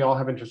saying we all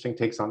have interesting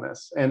takes on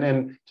this,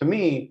 and to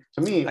me,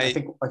 I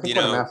think what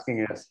I'm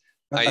asking is,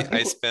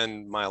 I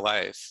spend my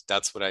life.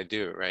 That's what I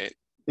do, right?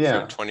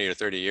 Yeah. For 20 or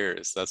 30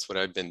 years, that's what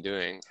I've been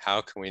doing.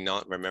 How can we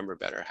not remember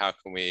better? How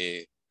can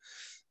we,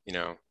 you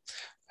know?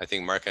 I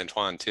think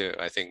Marc-Antoine too.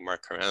 I think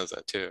Marc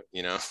Carranza too,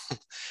 you know?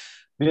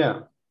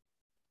 Yeah.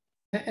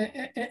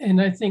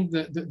 And I think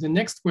the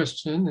next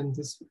question, and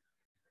this,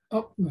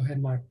 oh, go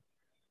ahead, Mark.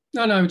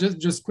 No,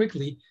 just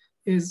quickly,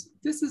 this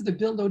is the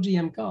Build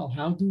OGM call.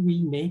 How do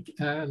we make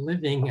a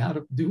living out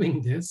of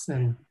doing this?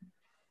 And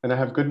I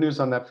have good news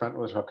on that front,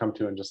 which I'll come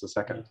to in just a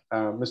second.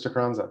 Mr.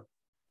 Carranza,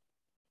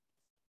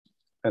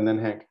 and then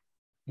Hank,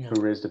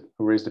 who raised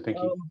a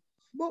pinky.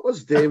 What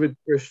was David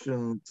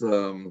Christian's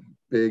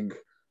big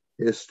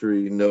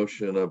history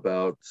notion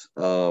about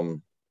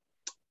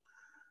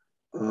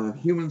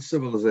human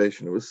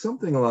civilization? It was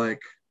something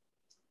like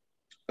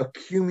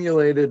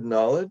accumulated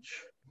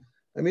knowledge.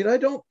 I mean, I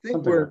don't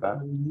think we're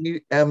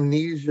an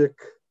amnesic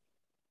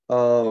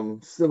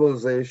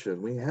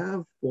civilization. We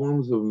have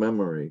forms of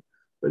memory,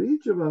 but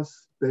each of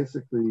us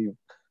basically,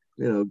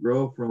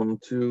 grow from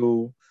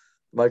two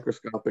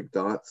microscopic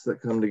dots that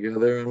come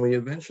together, and we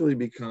eventually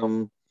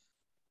become,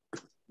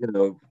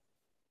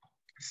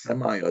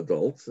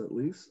 semi-adults at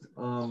least.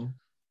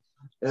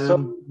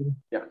 So,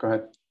 yeah, go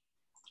ahead.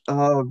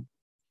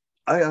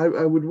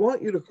 I would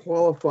want you to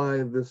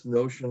qualify this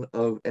notion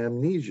of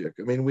amnesic.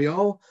 I mean, we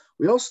all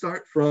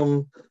start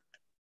from,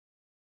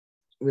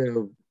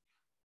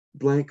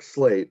 blank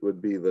slate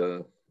would be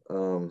the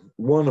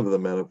one of the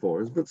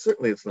metaphors, but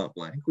certainly it's not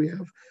blank. We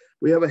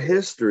have a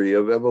history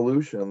of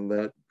evolution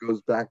that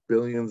goes back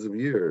billions of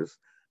years,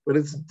 but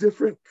it's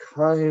different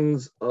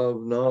kinds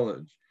of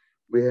knowledge.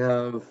 We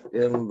have,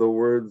 in the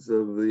words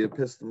of the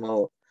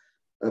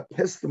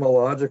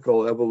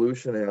epistemological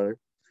evolutionary,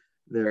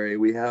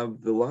 we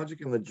have the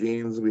logic in the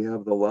genes, we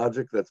have the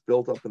logic that's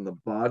built up in the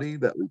body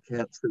that we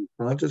can't see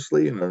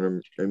consciously in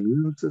our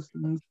immune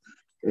systems,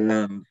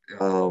 and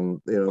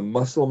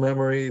muscle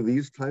memory,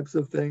 these types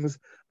of things.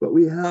 But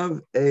we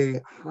have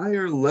a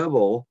higher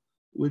level,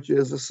 which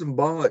is a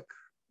symbolic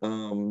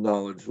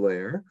knowledge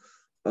layer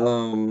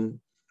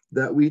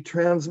that we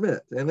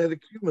transmit, and it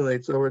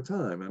accumulates over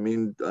time. I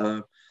mean,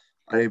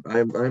 I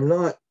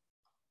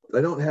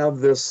don't have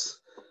this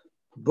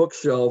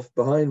bookshelf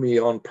behind me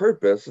on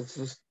purpose. It's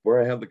just where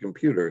I have the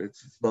computer.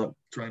 It's not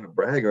trying to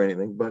brag or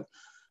anything, but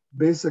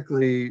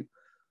basically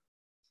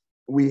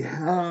we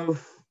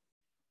have,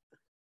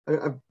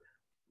 I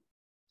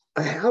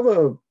have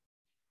a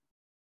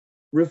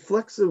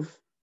reflexive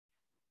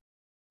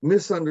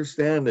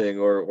misunderstanding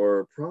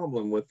or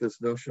problem with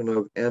this notion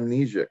of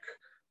amnesic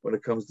when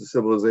it comes to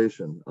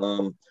civilization.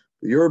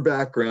 Your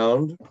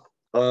background,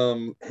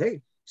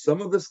 hey,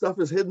 some of this stuff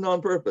is hidden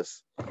on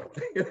purpose.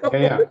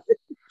 Yeah.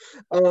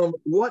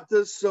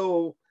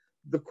 So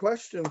the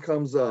question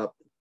comes up,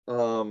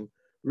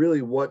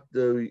 really, what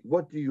do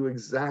you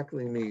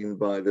exactly mean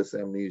by this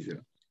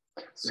amnesia?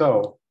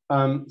 So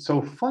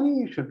funny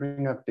you should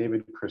bring up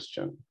David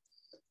Christian.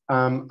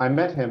 I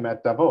met him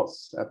at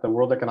Davos at the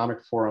World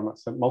Economic Forum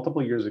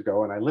multiple years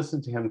ago, and I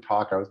listened to him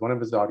talk. I was one of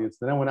his audience.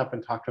 Then I went up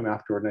and talked to him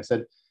afterward, and I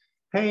said,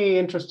 hey,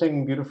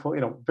 interesting, beautiful,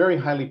 very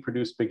highly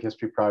produced big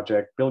history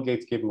project. Bill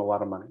Gates gave him a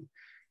lot of money.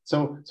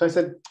 So I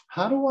said,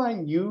 how do I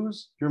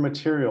use your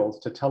materials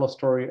to tell a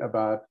story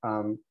about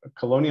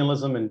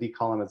colonialism and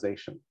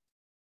decolonization?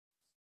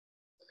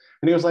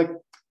 And he was like,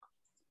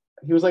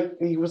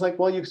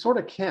 well, you sort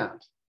of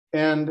can't.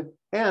 And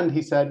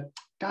he said,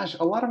 gosh,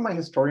 a lot of my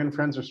historian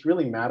friends are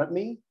really mad at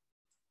me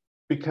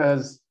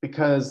because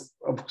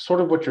of sort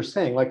of what you're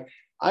saying. Like,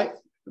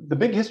 the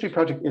Big History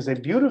Project is a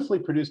beautifully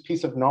produced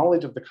piece of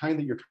knowledge of the kind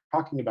that you're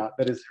talking about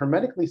that is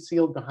hermetically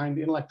sealed behind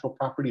intellectual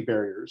property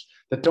barriers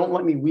that don't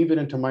let me weave it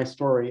into my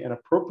story and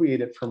appropriate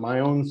it for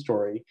my own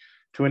story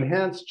to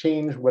enhance,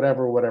 change,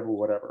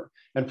 whatever.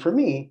 And for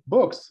me,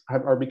 books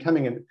are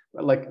becoming,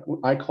 like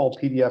I call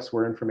PDFs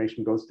where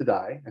information goes to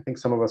die. I think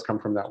some of us come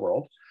from that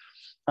world.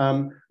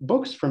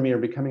 Books for me are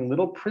becoming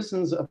little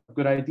prisons of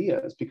good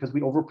ideas because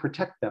we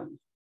overprotect them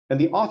and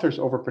the authors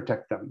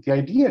overprotect them. The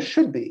idea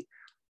should be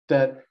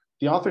that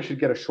the author should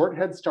get a short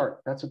head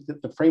start. That's what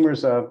the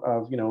framers of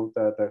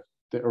the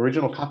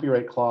original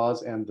copyright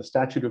clause and the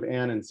Statute of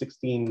Anne in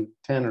 1610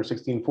 or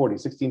 1640,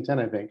 1610,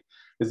 I think,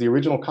 is the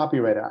original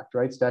Copyright Act,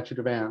 right? Statute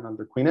of Anne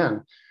under Queen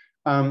Anne.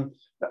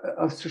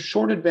 A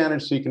short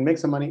advantage so you can make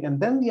some money. And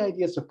then the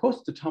idea is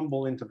supposed to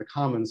tumble into the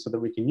commons so that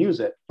we can use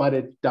it, but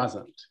it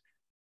doesn't.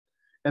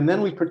 And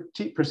then we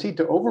proceed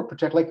to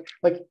overprotect, like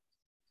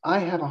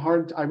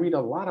I read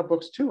a lot of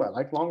books too. I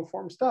like long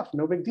form stuff,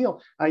 no big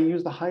deal. I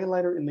use the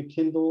highlighter in the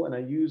Kindle and I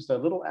use a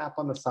little app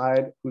on the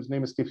side whose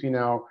name escapes me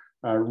now,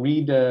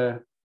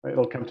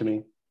 it'll come to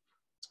me.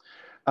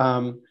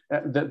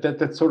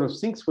 That sort of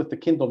syncs with the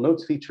Kindle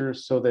Notes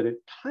features so that it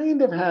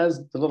kind of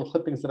has the little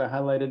clippings that I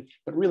highlighted,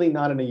 but really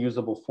not in a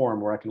usable form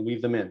where I can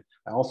weave them in.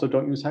 I also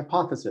don't use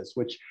Hypothesis,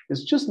 which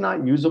is just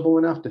not usable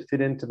enough to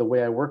fit into the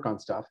way I work on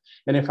stuff.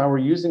 And if I were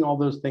using all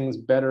those things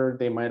better,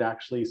 they might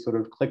actually sort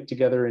of click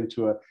together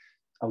into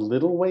a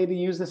little way to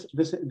use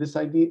this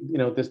idea,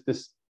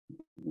 this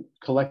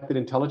collected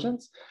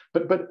intelligence.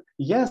 But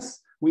yes,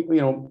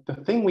 the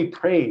thing we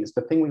praise,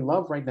 the thing we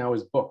love right now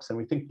is books, and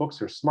we think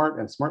books are smart,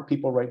 and smart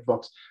people write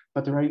books,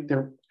 but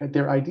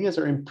their ideas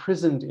are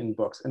imprisoned in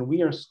books, and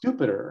we are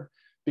stupider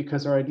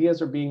because our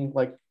ideas are being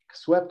like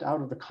swept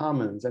out of the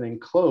commons and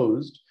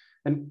enclosed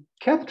and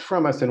kept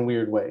from us in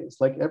weird ways.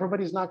 Like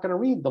everybody's not going to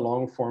read the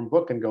long form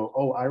book and go,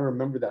 oh, I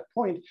remember that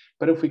point.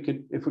 But if we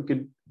could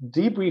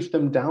debrief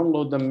them,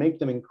 download them, make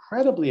them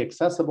incredibly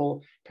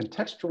accessible,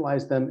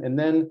 contextualize them, and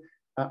then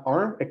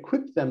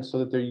equip them so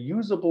that they're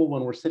usable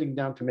when we're sitting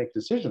down to make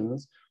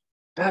decisions,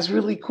 that's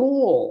really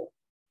cool,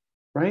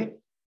 right?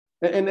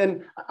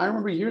 And I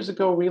remember years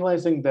ago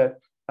realizing that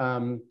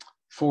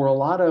for a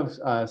lot of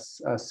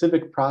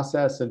civic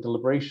process and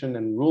deliberation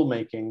and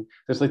rulemaking,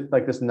 there's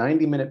like this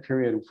 90-minute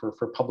period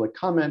for public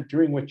comment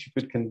during which you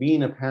could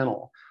convene a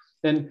panel.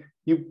 And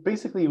you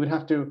would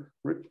have to,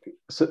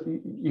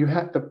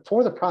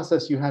 for the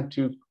process, you had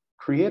to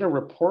create a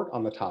report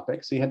on the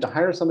topic. So you had to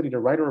hire somebody to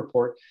write a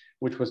report,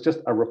 which was just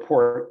a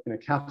report in a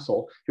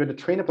capsule. You had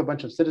to train up a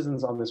bunch of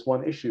citizens on this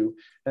one issue,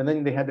 and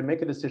then they had to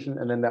make a decision,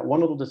 and then that one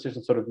little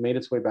decision sort of made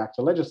its way back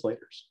to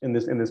legislators in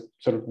this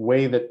sort of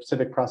way that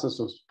civic process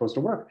was supposed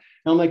to work.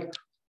 And I'm like,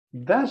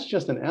 that's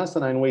just an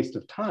asinine waste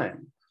of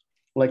time.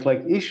 Like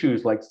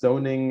issues like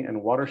zoning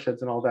and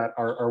watersheds and all that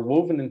are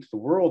woven into the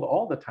world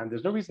all the time.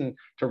 There's no reason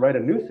to write a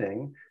new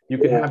thing. You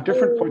can have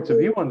different points of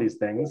view on these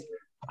things.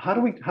 How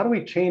do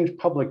we change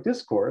public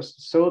discourse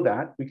so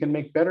that we can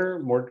make better,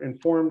 more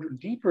informed,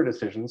 deeper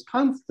decisions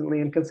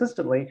constantly and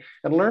consistently,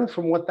 and learn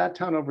from what that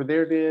town over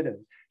there did and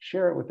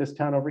share it with this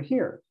town over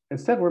here?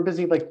 Instead, we're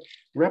busy like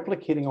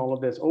replicating all of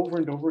this over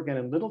and over again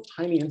in little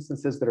tiny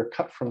instances that are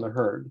cut from the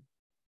herd.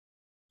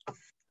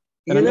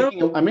 And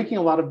I'm making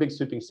a lot of big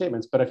sweeping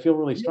statements, but I feel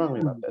really strongly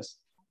about this.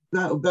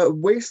 That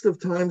waste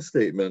of time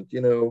statement,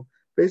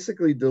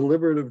 basically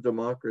deliberative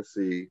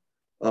democracy.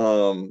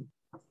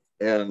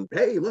 And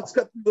hey, let's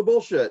cut through the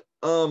bullshit.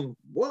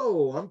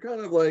 Whoa, I'm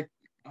kind of like,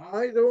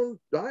 I don't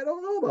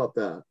know about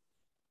that.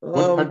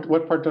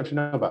 What part don't you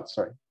know about?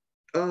 Sorry.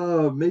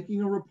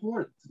 Making a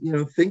report,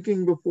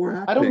 thinking before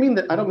acting. I don't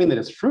mean that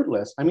it's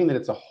fruitless. I mean that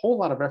it's a whole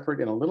lot of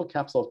effort in a little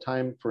capsule of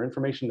time for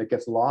information that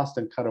gets lost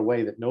and cut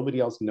away that nobody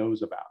else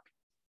knows about.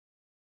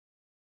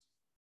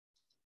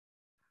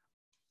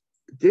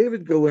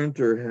 David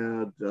Galinter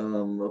had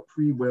a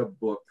pre-web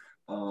book.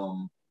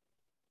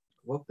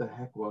 What the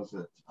heck was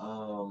it?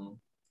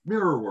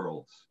 Mirror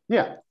Worlds.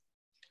 Yeah.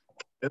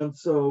 And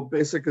so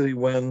basically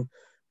when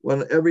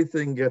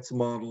everything gets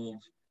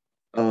modeled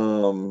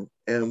and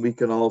we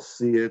can all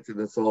see it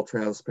and it's all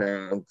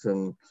transparent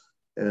and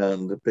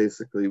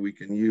basically we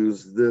can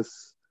use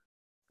this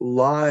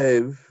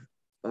live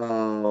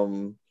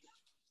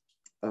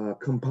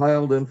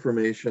compiled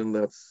information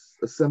that's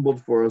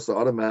assembled for us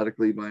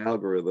automatically by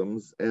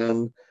algorithms,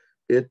 and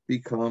it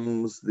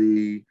becomes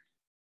the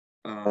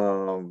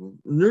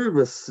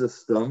nervous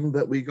system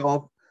that we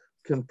all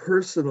can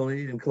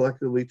personally and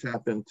collectively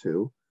tap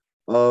into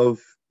of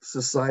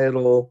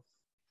societal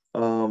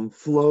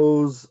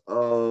flows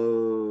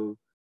of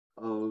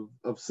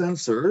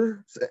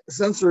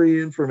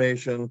sensory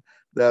information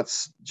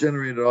that's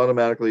generated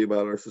automatically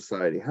about our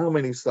society. How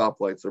many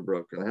stoplights are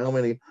broken? How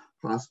many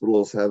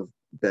hospitals have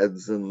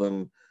beds in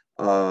them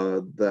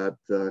that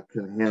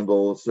can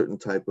handle a certain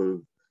type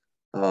of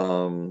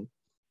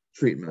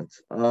treatment?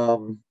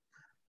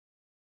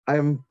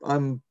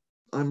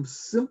 I'm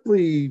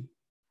simply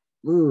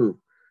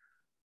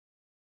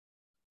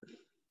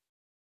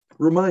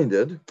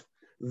reminded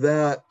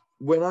that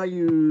when I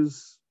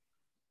use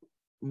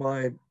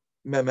my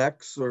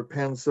Memex or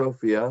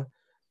Pan-Sophia,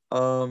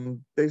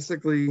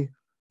 basically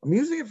I'm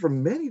using it for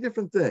many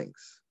different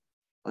things.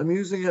 I'm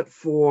using it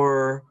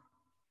for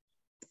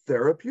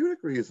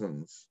therapeutic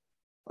reasons.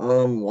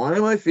 Why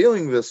am I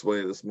feeling this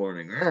way this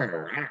morning?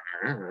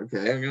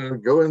 Okay, I'm gonna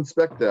go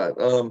inspect that.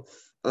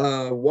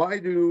 Why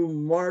do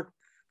Mark,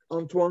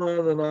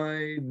 Antoine, and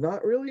I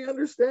not really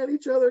understand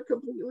each other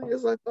completely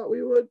as I thought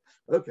we would?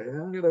 Okay,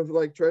 I'm gonna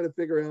like try to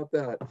figure out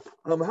that.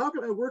 How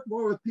can I work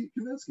more with Pete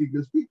Kaminsky,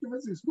 because Pete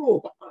Kaminsky's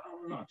cool.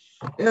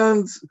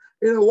 And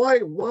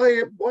why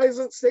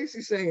isn't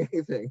Stacy saying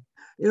anything?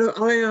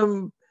 I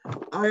am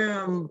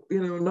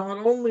not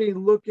only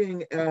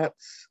looking at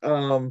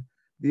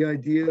the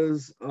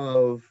ideas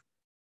of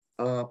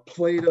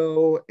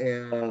Plato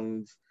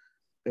and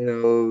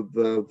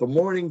the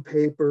morning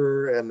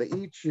paper and the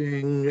I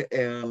Ching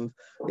and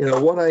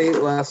what I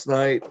ate last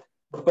night,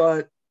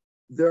 but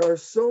there are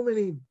so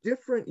many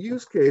different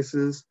use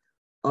cases.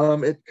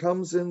 It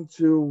comes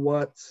into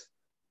what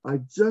I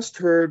just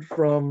heard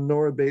from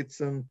Nora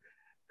Bateson,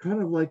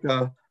 kind of like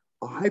a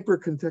hyper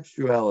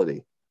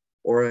contextuality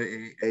or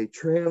a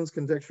trans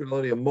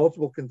contextuality, a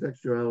multiple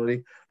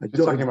contextuality.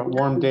 You're talking about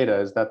warm data.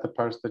 Is that the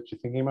parts that you're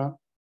thinking about?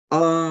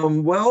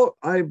 Well,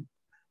 I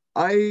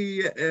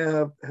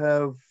have,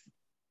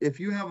 if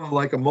you have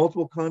a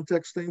multiple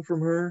context thing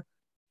from her,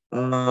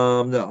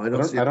 no, I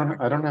don't see it.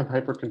 I don't have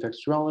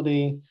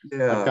hypercontextuality.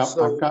 Yeah,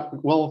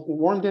 well,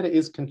 warm data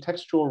is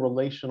contextual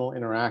relational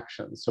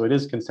interaction, so it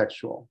is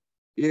contextual.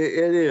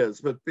 It is,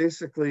 but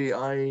basically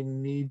I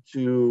need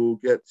to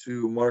get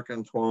to Marc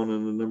Antoine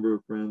and a number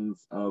of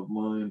friends of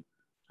mine,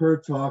 her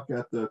talk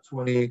at the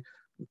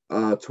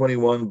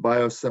 2021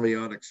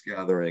 Biosemiotics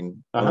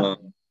Gathering,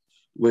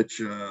 which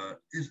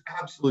is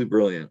absolutely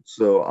brilliant.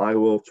 So I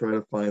will try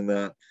to find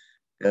that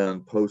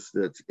and post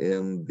it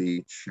in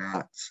the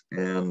chat.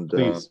 And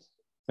please,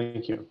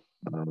 thank you.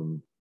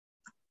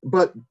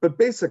 But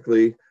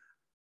basically,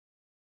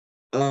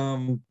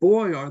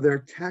 boy, are there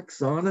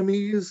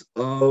taxonomies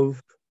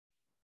of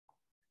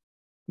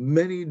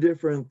many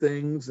different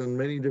things and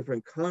many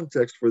different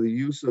contexts for the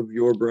use of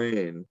your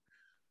brain.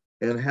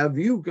 And have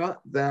you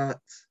got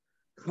that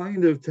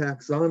kind of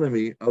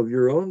taxonomy of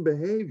your own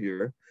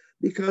behavior?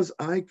 Because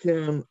I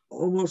can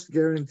almost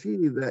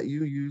guarantee that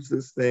you use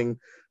this thing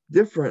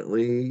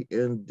differently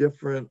in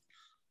different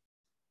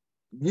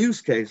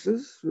use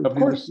cases. Of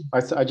course,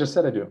 I just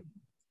said I do.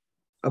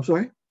 I'm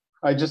sorry?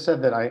 I just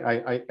said that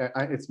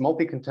it's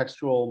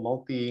multi-contextual,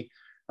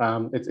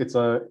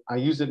 I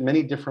use it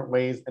many different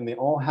ways, and they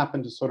all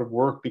happen to sort of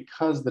work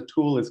because the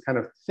tool is kind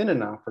of thin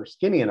enough or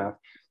skinny enough.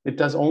 It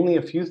does only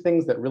a few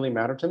things that really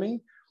matter to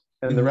me,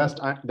 and the rest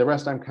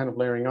I'm kind of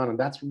layering on, and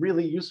that's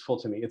really useful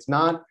to me. It's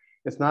not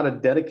a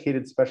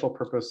dedicated special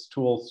purpose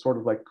tool, sort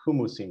of like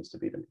Kumu seems to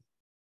be to me.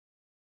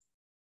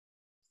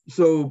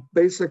 So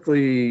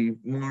basically,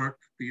 Mark,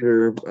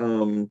 Peter,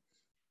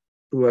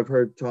 who I've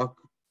heard talk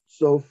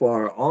so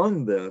far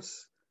on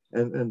this,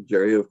 and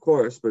Jerry, of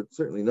course, but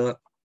certainly not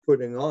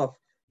putting off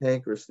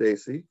Hank or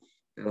Stacy,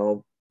 and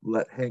I'll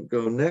let Hank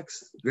go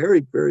next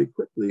very, very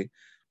quickly.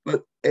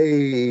 But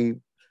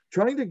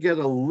trying to get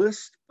a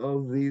list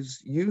of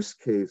these use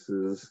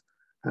cases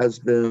has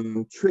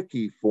been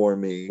tricky for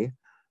me,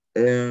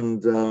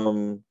 and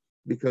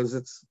because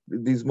it's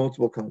these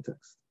multiple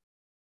contexts.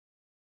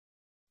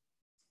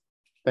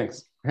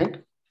 Thanks. Hank?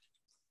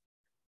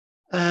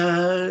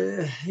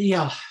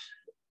 Yeah.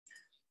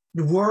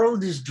 The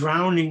world is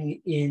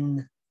drowning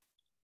in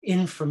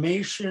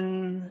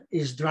information,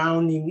 is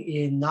drowning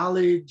in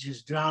knowledge,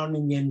 is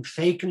drowning in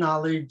fake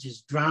knowledge,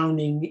 is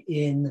drowning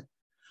in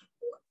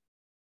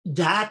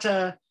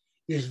data.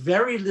 There's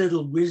very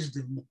little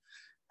wisdom.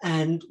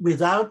 And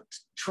without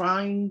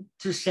trying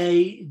to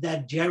say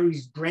that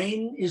Jerry's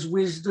brain is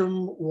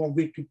wisdom or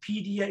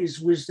Wikipedia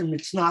is wisdom,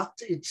 it's not.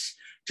 It's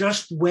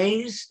just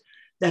ways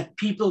that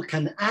people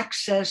can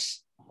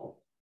access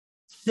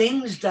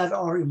things that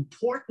are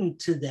important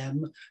to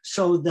them,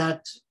 so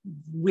that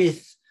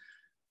with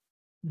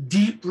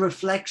deep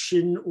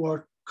reflection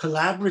or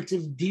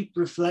collaborative deep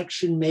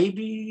reflection,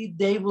 maybe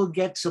they will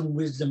get some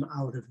wisdom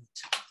out of it.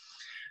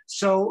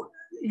 So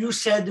you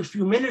said a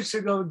few minutes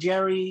ago,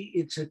 Jerry,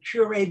 it's a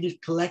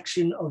curated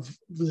collection of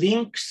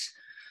links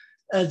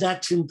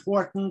that's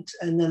important.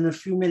 And then a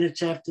few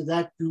minutes after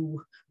that,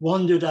 you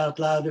wondered out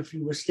loud if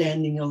you were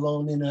standing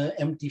alone in an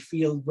empty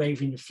field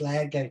waving a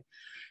flag. I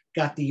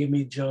got the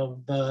image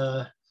of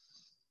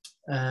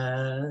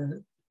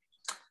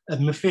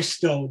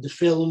Mephisto, the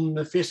film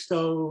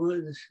Mephisto,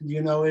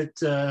 you know it?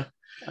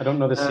 I don't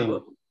know the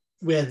scene.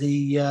 Where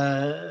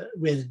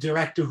the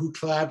director who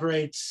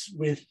collaborates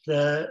with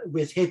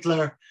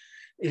Hitler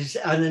is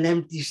on an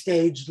empty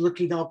stage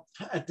looking up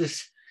at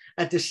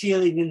the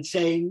ceiling and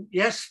saying,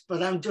 "Yes,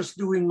 but I'm just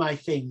doing my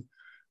thing."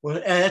 Well,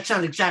 that's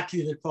not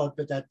exactly the quote,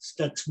 but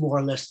that's more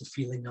or less the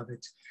feeling of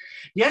it.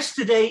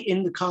 Yesterday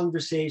in the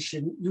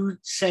conversation, you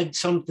said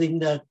something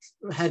that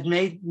had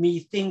made me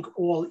think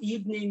all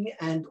evening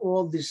and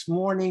all this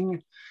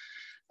morning.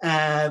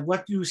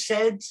 What you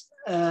said,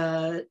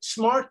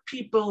 smart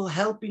people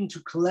helping to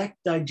collect,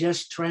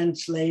 digest,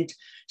 translate,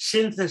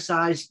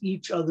 synthesize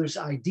each other's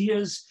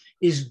ideas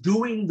is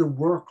doing the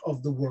work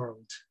of the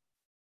world.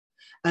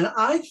 And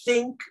I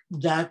think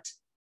that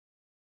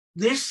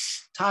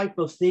this type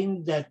of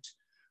thing that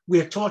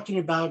we're talking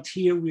about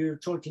here, we're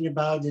talking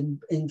about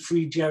in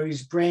Free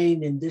Jerry's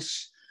Brain, in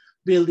this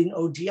Building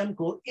OGM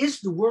Call,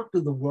 is the work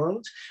of the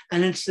world.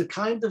 And it's the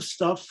kind of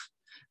stuff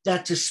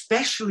that's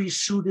especially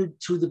suited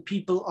to the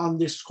people on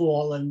this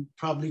call and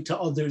probably to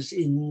others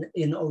in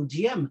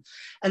OGM.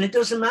 And it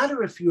doesn't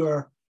matter if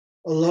you're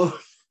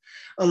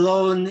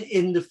alone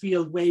in the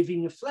field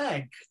waving a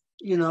flag,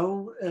 you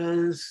know,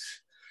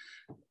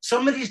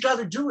 somebody's got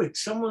to do it.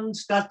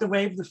 Someone's got to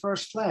wave the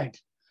first flag.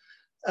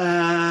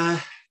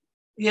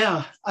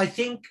 Yeah, I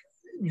think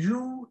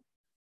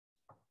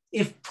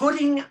if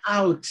putting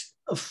out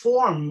a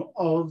form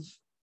of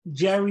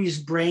Jerry's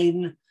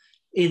Brain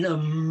in a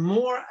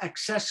more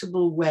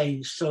accessible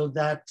way, so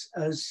that,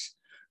 as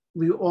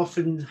we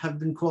often have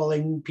been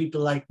calling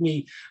people like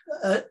me,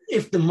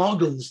 if the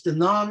muggles, the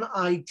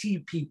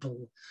non-IT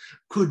people,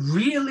 could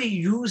really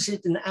use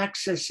it and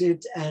access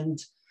it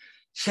and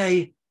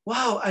say,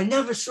 wow, I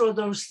never saw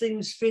those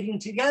things fitting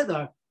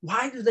together.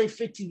 Why do they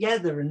fit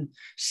together? And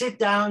sit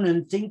down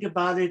and think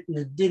about it, and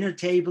at the dinner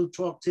table,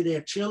 talk to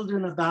their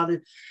children about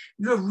it.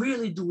 You're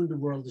really doing the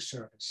world a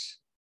service.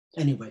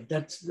 Anyway,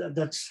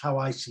 that's how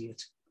I see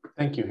it.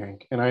 Thank you,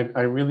 Hank. And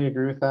I really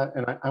agree with that.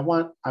 And I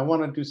want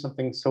to do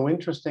something so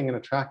interesting and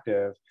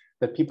attractive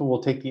that people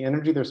will take the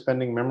energy they're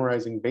spending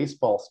memorizing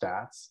baseball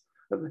stats.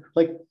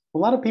 Like a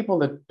lot of people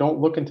that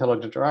don't look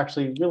intelligent are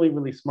actually really,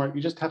 really smart.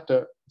 You just have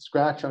to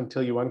scratch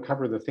until you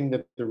uncover the thing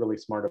that they're really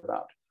smart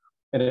about.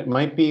 And it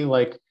might be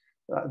like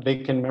they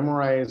can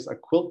memorize a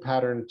quilt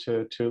pattern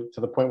to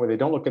the point where they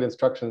don't look at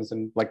instructions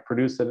and like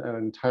produce an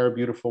entire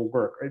beautiful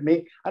work.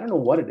 I don't know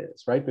what it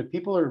is, right? But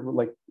people are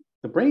like,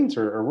 the brains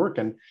are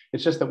working.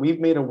 It's just that we've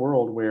made a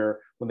world where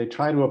when they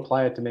try to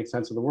apply it to make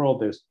sense of the world,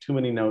 there's too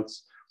many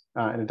notes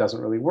and it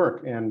doesn't really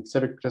work. And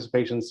civic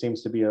participation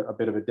seems to be a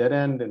bit of a dead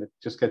end, and it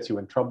just gets you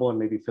in trouble and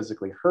maybe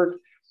physically hurt,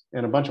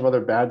 and a bunch of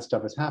other bad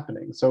stuff is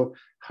happening. So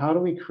how do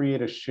we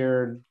create a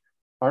shared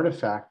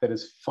artifact that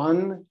is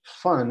fun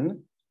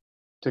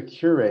to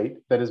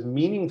curate, that is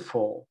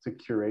meaningful to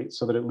curate,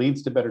 so that it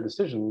leads to better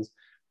decisions,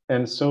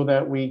 and so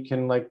that we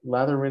can like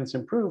lather, rinse,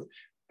 improve.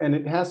 And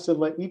it has to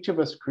let each of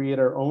us create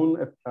our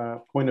own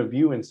point of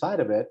view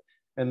inside of it,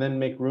 and then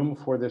make room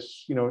for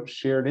this, you know,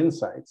 shared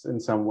insights in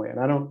some way. And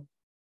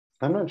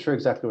I'm not sure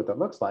exactly what that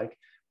looks like,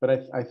 but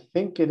I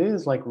think it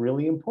is like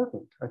really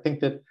important. I think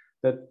that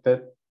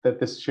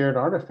this shared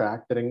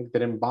artifact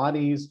that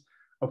embodies,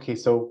 okay,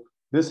 so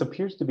this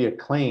appears to be a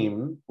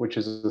claim, which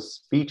is a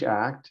speech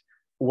act.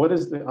 What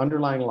is the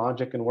underlying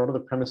logic, and what are the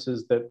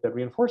premises that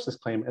reinforce this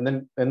claim?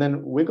 And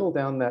then wiggle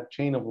down that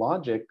chain of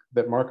logic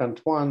that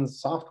Marc-Antoine's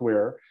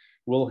software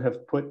will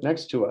have put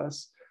next to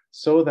us,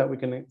 so that we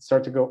can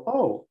start to go,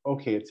 oh,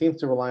 okay, it seems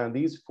to rely on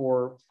these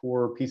four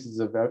pieces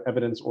of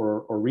evidence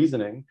or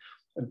reasoning.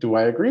 Do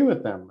I agree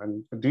with them?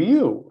 And do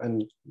you?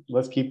 And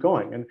let's keep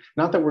going. And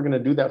not that we're going to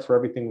do that for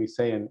everything we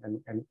say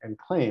and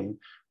claim,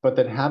 but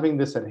that having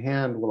this at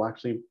hand will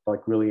actually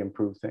like really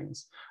improve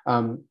things.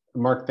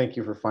 Mark, thank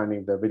you for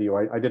finding the video.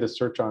 I did a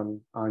search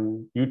on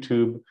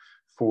YouTube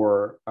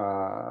for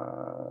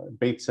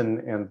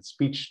Bateson and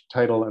speech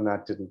title, and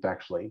that didn't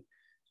actually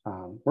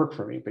work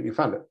for me, but you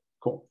found it.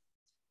 Cool.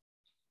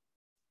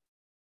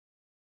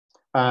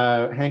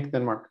 Hank,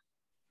 then Mark.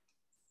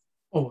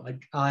 Oh,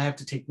 I have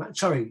to take my,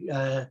 sorry.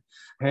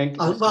 Hank?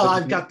 Well,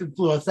 I've got the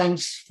floor.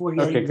 Thanks for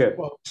getting the good.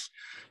 quote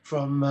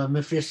from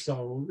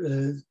Mephisto.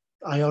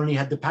 I only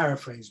had the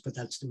paraphrase, but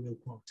that's the real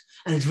quote.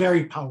 And it's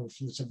very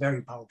powerful. It's a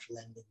very powerful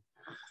ending.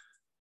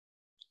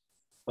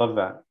 Love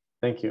that.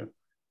 Thank you.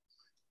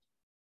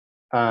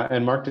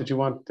 And Mark, did you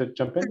want to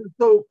jump in?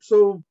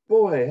 So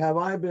boy, have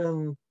I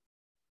been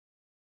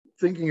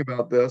thinking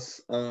about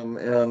this,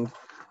 and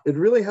it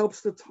really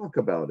helps to talk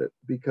about it,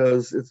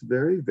 because it's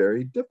very,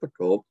 very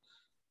difficult.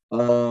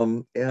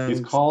 And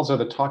these calls are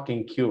the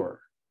talking cure.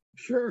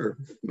 Sure.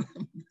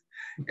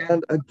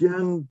 And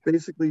again,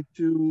 basically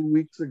 2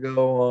 weeks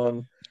ago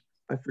on,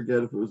 I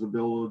forget if it was a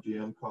Build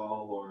OGM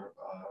call or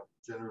a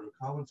Generative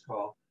Commons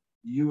call,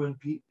 you and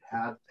Pete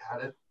had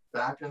it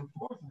back and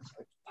forth. It's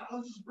like,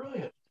 oh, this is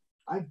brilliant.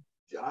 I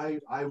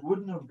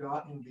wouldn't have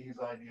gotten these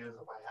ideas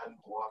if I hadn't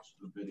watched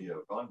the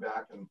video, gone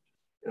back and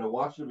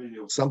watched the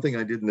video, something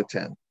I didn't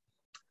attend.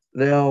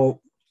 Now,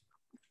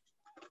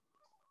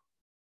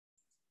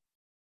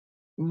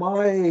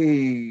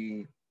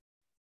 I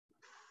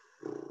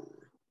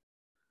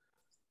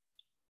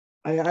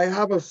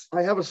have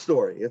a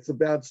story. It's a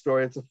bad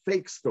story. It's a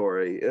fake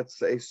story.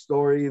 It's a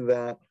story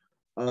that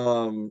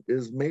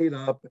is made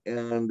up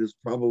and is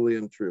probably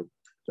untrue.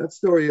 That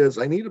story is,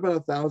 I need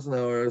about 1,000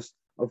 hours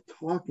of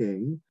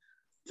talking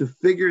to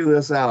figure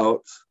this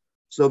out,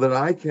 so that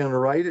I can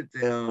write it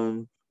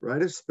down,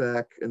 write a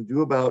spec, and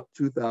do about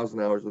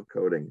 2,000 hours of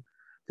coding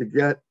to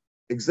get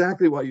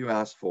exactly what you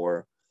asked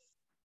for.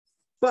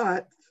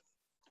 But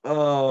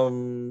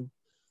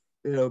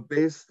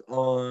based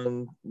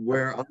on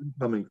where I'm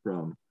coming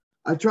from,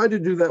 I tried to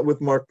do that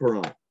with Marc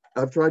Perron.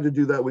 I've tried to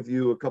do that with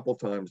you a couple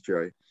times,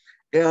 Jerry,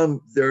 and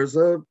there's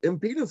an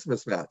impedance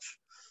mismatch.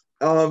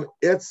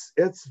 It's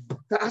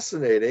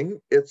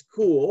fascinating. It's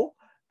cool.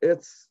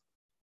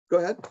 Go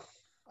ahead.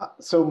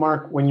 So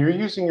Mark, when you're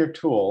using your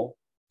tool,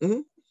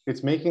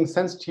 it's making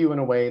sense to you in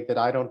a way that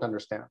I don't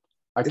understand.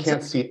 I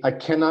cannot see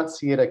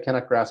it. I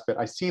cannot grasp it.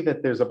 I see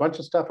that there's a bunch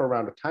of stuff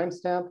around a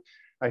timestamp.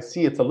 I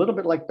see it's a little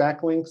bit like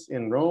backlinks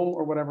in Rome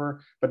or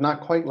whatever, but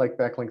not quite like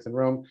backlinks in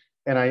Rome.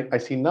 And I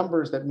see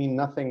numbers that mean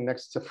nothing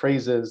next to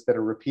phrases that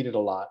are repeated a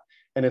lot.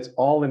 And it's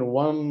all in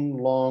one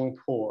long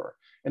pour.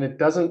 And it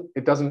doesn't,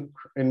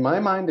 in my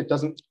mind, it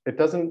doesn't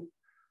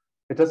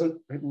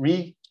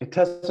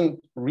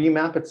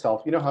remap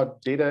itself. You know how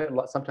data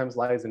sometimes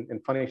lies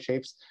in funny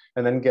shapes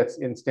and then gets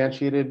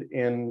instantiated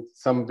in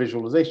some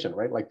visualization,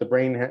 right? Like the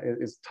brain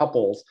is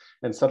tuples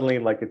and suddenly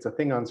like it's a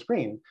thing on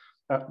screen.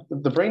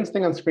 The brain's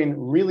thing on screen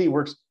really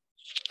works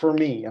for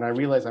me, and I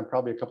realize I'm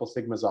probably a couple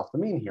sigmas off the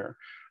mean here.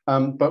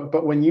 But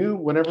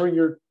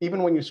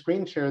even when you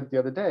screen shared the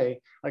other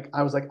day, like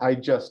I was like, I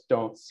just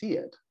don't see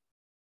it.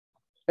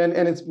 And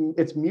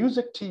it's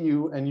music to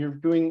you, and you're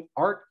doing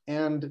art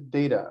and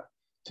data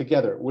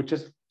together, which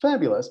is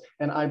fabulous.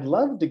 And I'd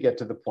love to get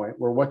to the point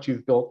where what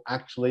you've built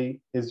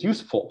actually is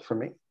useful for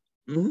me.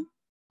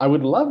 I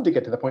would love to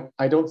get to the point.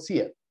 I don't see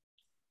it.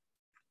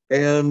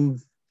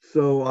 And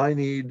so I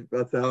need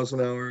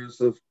 1,000 hours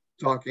of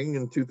talking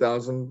and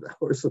 2,000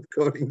 hours of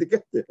coding to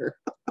get there.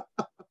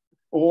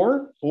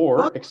 Or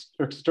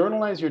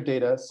externalize your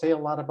data, say a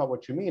lot about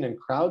what you mean, and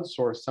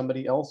crowdsource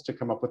somebody else to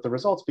come up with the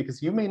results,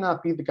 because you may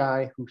not be the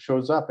guy who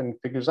shows up and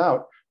figures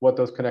out what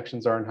those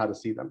connections are and how to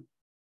see them.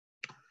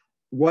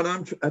 what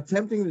I'm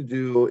attempting to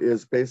do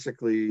is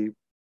basically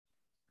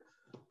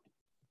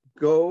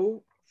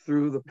go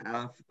through the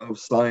path of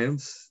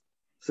science,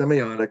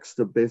 semiotics,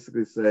 to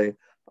basically say,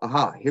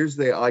 aha, here's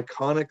the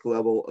iconic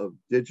level of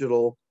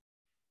digital,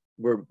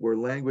 where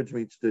language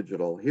meets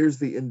digital. Here's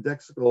the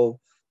indexical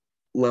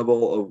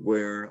level of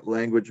where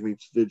language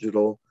meets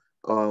digital.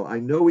 I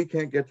know we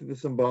can't get to the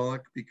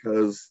symbolic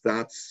because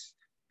that's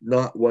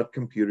not what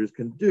computers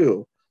can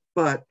do.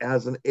 But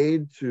as an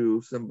aid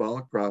to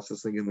symbolic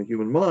processing in the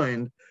human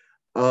mind,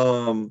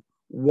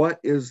 what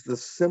is the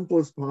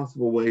simplest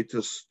possible way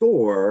to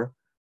store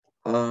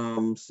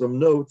some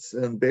notes?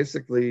 And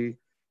basically,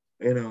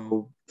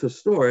 to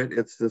store it,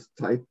 it's this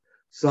type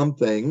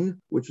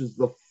something, which is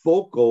the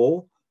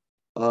focal,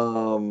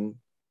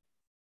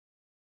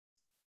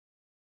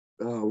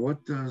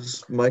 what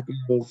does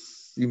Michael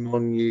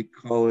Simonier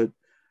call it?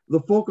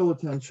 The focal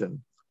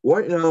attention.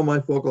 Right now,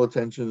 my focal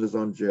attention is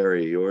on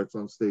Jerry, or it's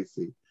on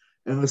Stacy.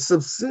 And the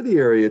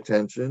subsidiary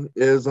attention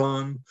is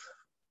on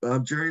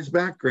Jerry's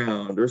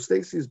background or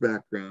Stacy's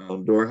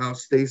background, or how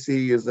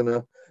Stacy is in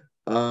a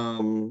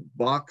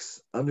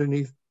box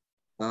underneath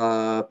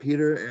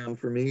Peter, and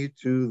for me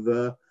to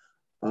the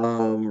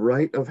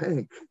right of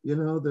Hank.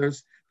 There are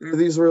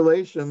these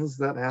relations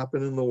that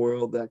happen in the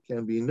world that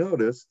can be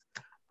noticed.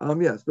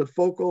 Yes, but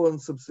focal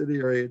and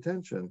subsidiary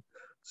attention.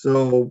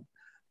 So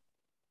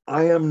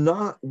I am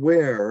not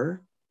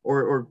where,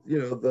 or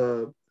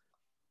the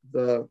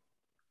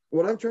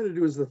what I'm trying to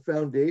do is the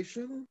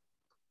foundation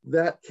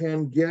that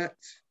can get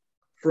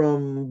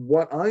from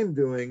what I'm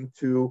doing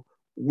to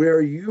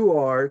where you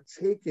are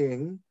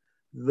taking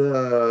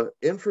the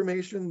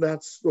information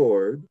that's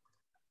stored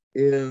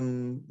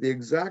in the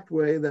exact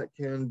way that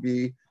can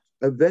be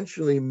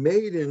eventually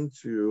made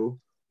into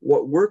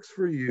what works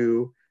for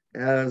you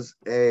as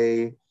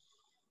a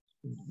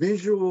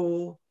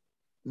visual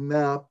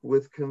map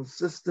with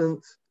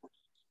consistent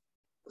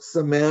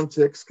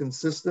semantics,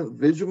 consistent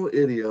visual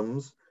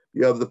idioms.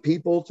 You have the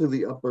people to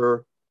the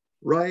upper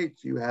right,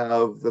 you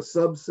have the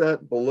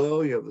subset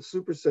below, you have the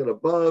superset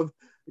above,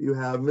 you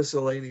have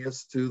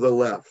miscellaneous to the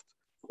left,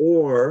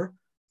 or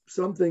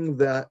something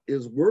that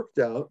is worked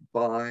out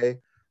by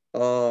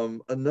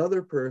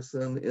another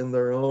person in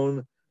their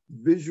own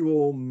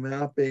visual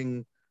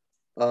mapping,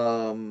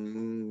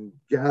 gathering,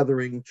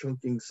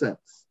 chunking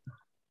sense.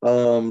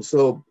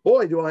 So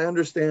boy, do I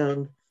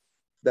understand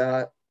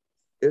that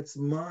it's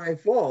my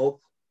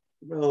fault.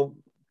 Well,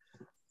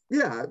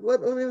 yeah,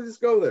 let me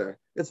just go there.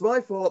 It's my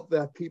fault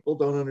that people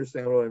don't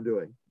understand what I'm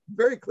doing.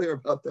 Very clear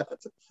about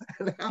that,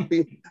 and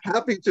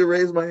happy to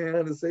raise my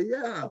hand and say,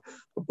 yeah,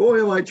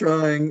 boy, am I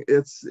trying.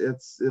 It's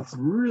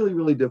really,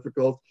 really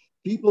difficult.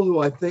 People who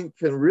I think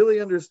can really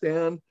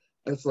understand,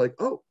 it's like,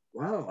 oh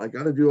wow, I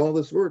got to do all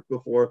this work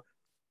before.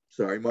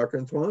 Sorry, Marc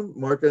Antoine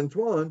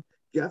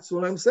gets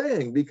what I'm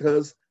saying,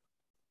 because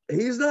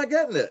he's not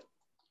getting it.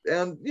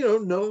 And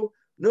no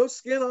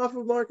skin off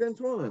of Marc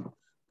Antoine.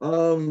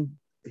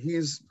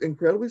 He's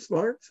incredibly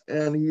smart,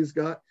 and he's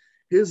got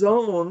his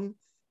own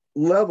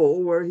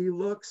level where he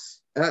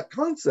looks at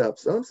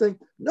concepts. And I'm saying,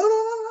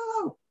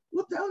 no,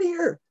 look down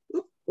here.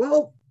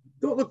 Well,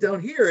 don't look down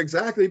here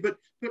exactly, but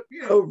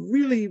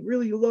really,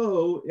 really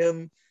low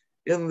in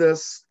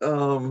this.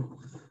 I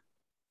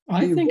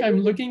think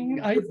I'm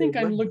looking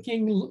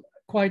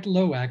quite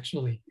low,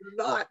 actually. You're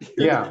not.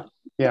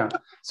 Yeah.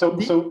 So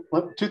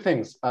two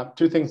things.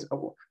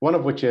 One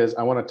of which is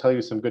I want to tell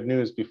you some good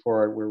news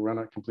before we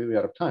run completely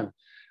out of time.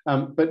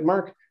 But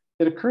Marc,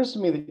 it occurs to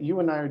me that you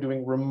and I are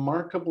doing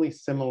remarkably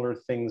similar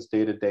things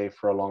day to day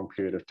for a long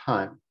period of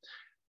time.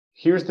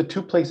 Here's the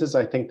two places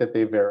I think that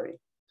they vary.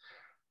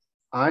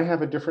 I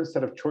have a different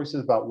set of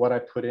choices about what I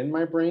put in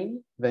my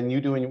brain than you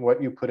do in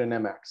what you put in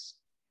MX,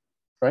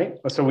 right?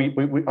 So we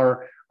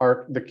are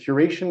the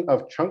curation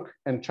of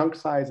chunk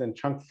size and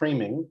chunk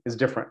framing is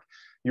different.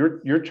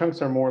 Your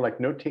chunks are more like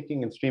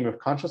note-taking and stream of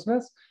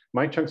consciousness.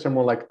 My chunks are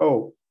more like,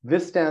 oh,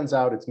 this stands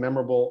out, it's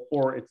memorable,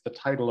 or it's the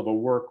title of a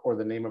work or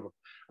the name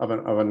of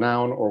a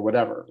noun or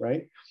whatever,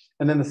 right?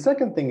 And then the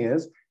second thing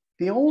is,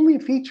 the only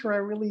feature I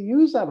really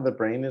use out of the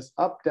brain is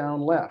up,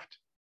 down, left.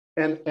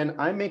 And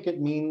I make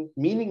it mean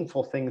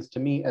meaningful things to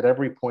me at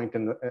every point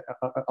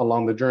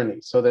along the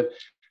journey, so that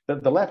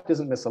the left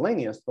isn't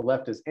miscellaneous. The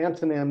left is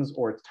antonyms,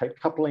 or it's tight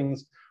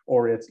couplings,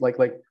 or it's like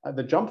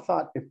the jump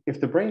thought. If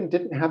the brain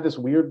didn't have this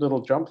weird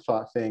little jump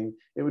thought thing,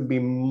 it would be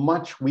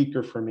much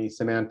weaker for me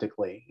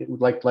semantically. It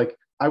would like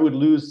I would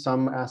lose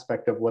some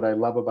aspect of what I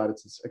love about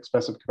its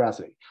expressive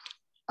capacity.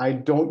 I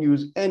don't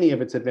use any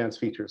of its advanced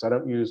features. I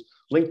don't use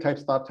link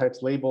types, thought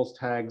types, labels,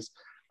 tags,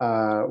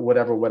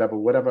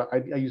 whatever.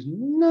 I use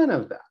none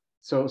of that.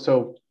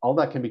 So all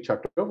that can be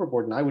chucked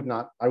overboard, and I would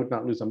not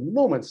lose a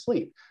moment's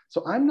sleep.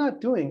 So I'm not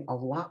doing a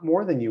lot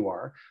more than you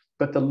are,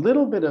 but the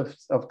little bit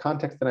of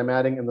context that I'm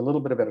adding and the little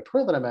bit of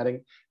editorial that I'm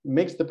adding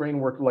makes the brain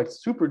work like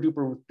super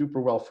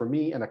duper well for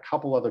me and a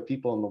couple other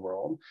people in the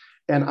world.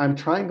 And I'm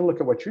trying to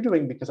look at what you're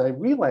doing, because I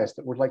realize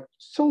that we're like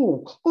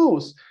so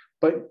close,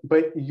 but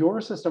your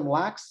system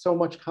lacks so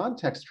much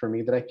context for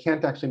me that I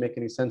can't actually make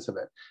any sense of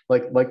it.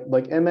 Like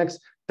MX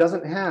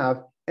doesn't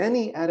have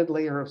any added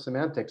layer of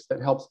semantics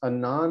that helps a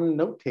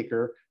non-note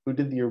taker who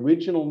did the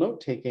original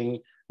note taking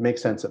make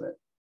sense of it.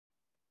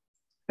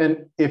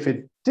 And if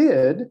it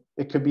did,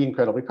 it could be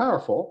incredibly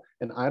powerful.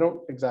 And I don't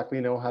exactly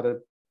know how to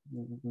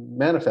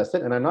manifest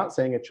it. And I'm not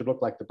saying it should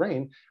look like the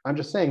brain. I'm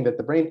just saying that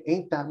the brain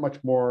ain't that much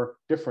more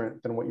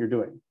different than what you're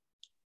doing.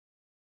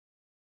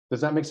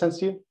 Does that make sense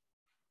to you?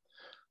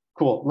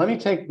 Cool. Let me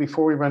take,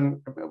 before we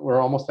run, we're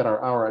almost at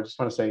our hour. I just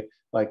want to say,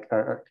 like,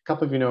 a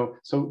couple of you know,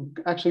 so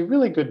actually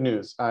really good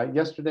news.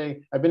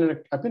 Yesterday, I've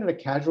been in a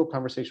casual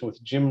conversation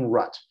with Jim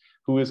Rutt,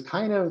 who is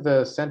kind of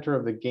the center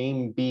of the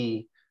Game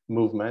B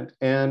movement,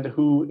 and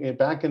who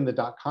back in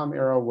the .com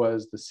era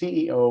was the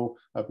CEO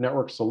of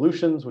Network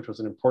Solutions, which was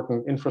an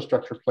important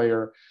infrastructure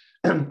player.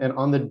 And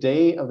on the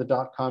day of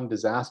the .com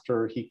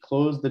disaster, he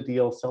closed the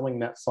deal selling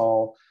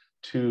NetSol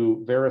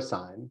to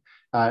VeriSign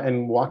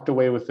and walked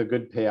away with a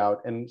good payout.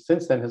 And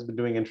since then has been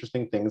doing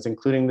interesting things,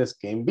 including this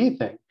Game B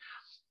thing.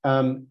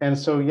 And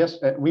so, yes,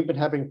 we've been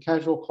having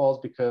casual calls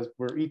because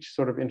we're each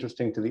sort of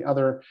interesting to the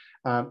other.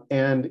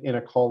 And in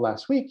a call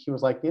last week, he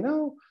was like, you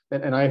know,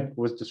 and I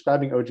was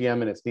describing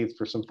OGM and its needs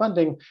for some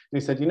funding. And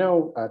he said, you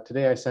know,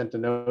 today I sent a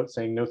note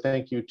saying no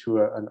thank you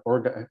to an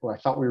org who I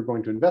thought we were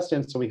going to invest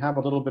in. So we have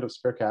a little bit of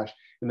spare cash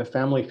in the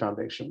Family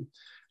Foundation.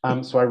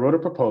 So I wrote a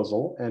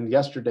proposal, and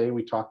yesterday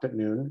we talked at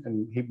noon,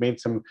 and he made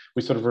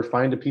we sort of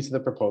refined a piece of the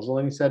proposal,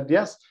 and he said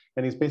yes,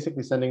 and he's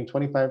basically sending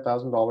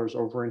 $25,000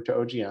 over into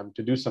OGM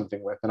to do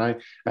something with. And I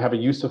have a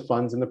use of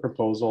funds in the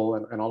proposal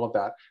and all of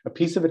that. A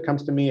piece of it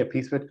comes to me, a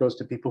piece of it goes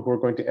to people who are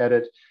going to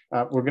edit.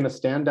 We're going to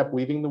stand up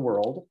Weaving the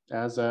World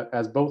as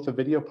both a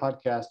video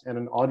podcast and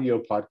an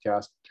audio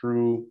podcast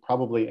through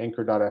probably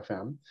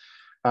anchor.fm.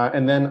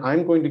 And then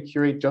I'm going to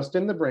curate just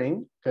in the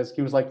brain, because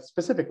he was like,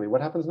 specifically,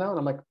 what happens now? And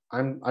I'm like,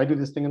 I do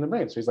this thing in the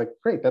brain. So he's like,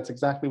 great, that's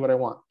exactly what I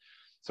want.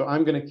 So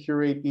I'm going to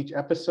curate each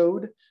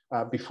episode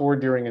before,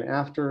 during, and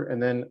after,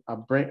 and then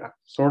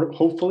sort of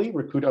hopefully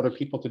recruit other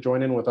people to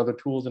join in with other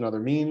tools and other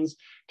means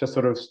to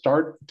sort of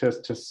start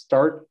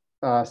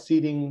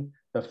seeding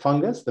the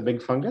fungus, the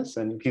big fungus.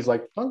 And he's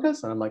like,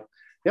 fungus? And I'm like,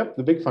 yep,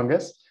 the big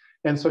fungus.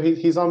 And so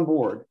he's on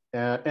board.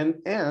 And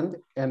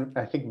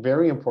I think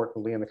very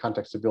importantly in the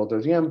context of Build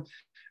OGM,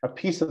 a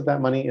piece of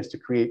that money is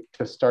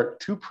to start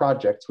two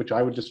projects, which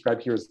I would describe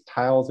here as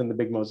tiles in the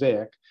big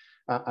mosaic.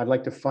 I'd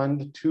like to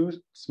fund two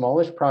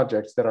smallish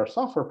projects that are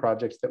software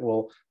projects that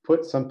will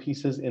put some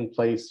pieces in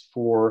place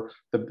for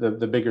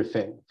the bigger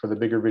thing, for the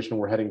bigger vision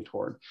we're heading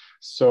toward.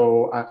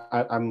 So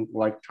I'm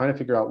like trying to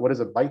figure out what is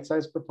a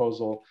bite-sized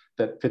proposal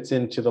that fits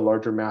into the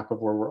larger map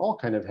of where we're all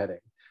kind of heading.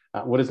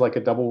 What is like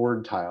a double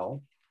word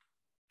tile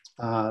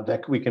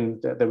that we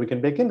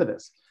can bake into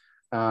this.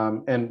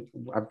 And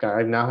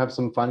I now have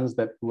some funds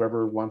that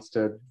whoever wants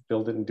to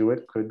build it and do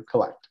it could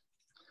collect.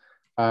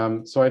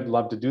 So I'd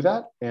love to do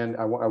that. And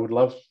I would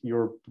love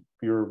your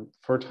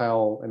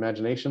fertile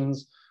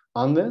imaginations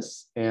on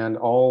this and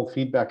all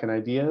feedback and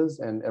ideas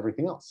and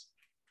everything else.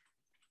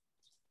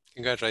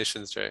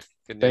 Congratulations, Jay.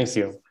 Good news. Thank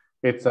you.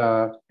 It's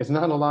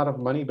not a lot of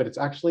money, but it's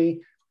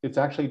actually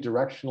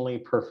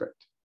directionally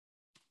perfect.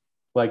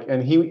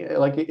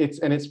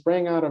 It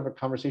sprang out of a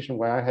conversation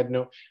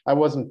where I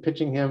wasn't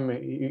pitching him.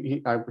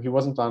 He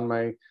wasn't on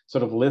my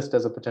sort of list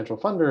as a potential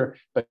funder,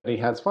 but he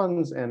has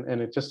funds, and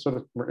it just sort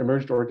of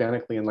emerged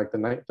organically in like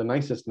the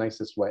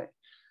nicest way.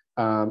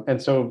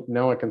 And so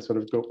now I can sort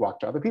of go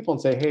walk to other people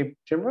and say, hey,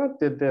 Jim Rutt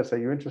did this. Are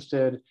you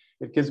interested?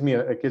 It gives me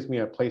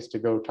a place to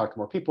go talk to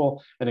more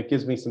people, and it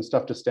gives me some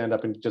stuff to stand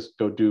up and just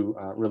go do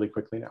really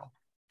quickly now.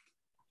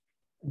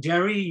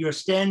 Jerry, you're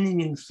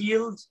standing in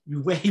field.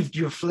 You waved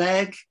your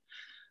flag.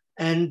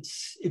 And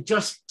it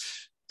just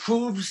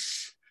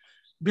proves,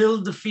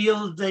 build the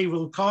field, they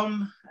will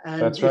come.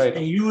 And That's if right.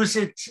 they use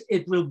it,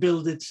 it will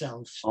build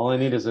itself. All I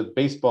need is a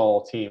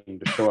baseball team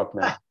to show up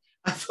now.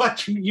 I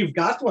thought you've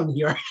got one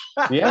here.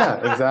 Yeah,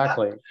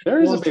 exactly. There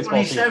is a baseball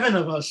 27 team.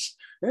 of us.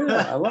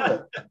 Yeah, I love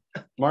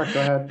it. Mark, go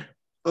ahead.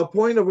 A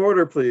point of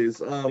order,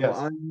 please.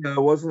 Yes. I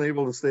wasn't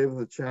able to save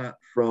the chat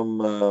from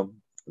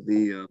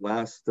the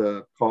last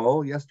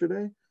call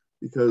yesterday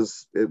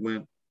because it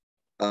went.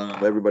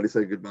 Everybody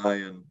said goodbye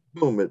and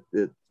boom,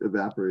 it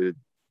evaporated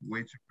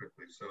way too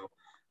quickly. So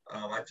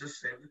I just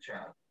saved the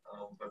chat,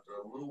 but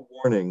a little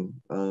warning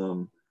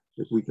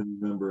if we can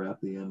remember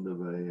at the end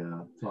of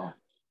a talk.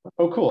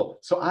 Oh, cool.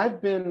 So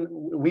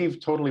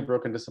we've totally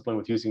broken discipline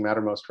with using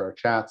Mattermost for our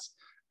chats.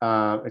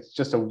 It's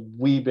just a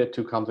wee bit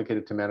too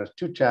complicated to manage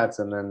two chats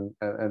and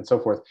so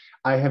forth.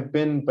 I have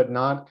been, but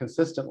not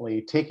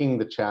consistently, taking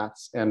the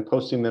chats and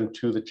posting them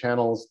to the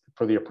channels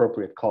for the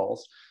appropriate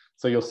calls.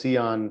 So you'll see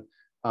on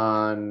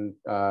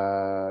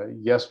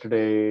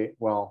yesterday,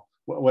 well,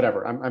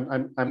 whatever.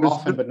 I'm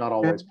often, but not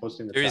always,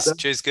 posting the chat.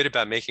 Jay's good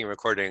about making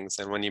recordings,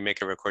 and when you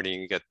make a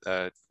recording, you get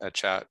a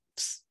chat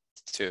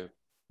too.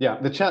 Yeah,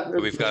 the chat.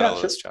 So we've got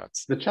all those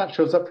chats. The chat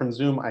shows up from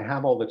Zoom. I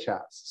have all the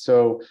chats,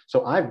 so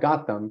I've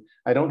got them.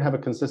 I don't have a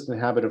consistent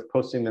habit of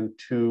posting them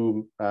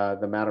to the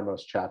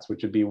Mattermost chats,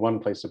 which would be one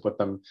place to put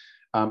them.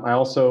 I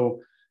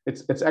also,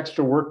 it's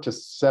extra work to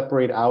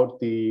separate out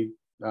the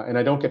And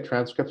I don't get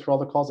transcripts for all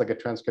the calls. I get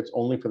transcripts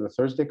only for the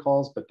Thursday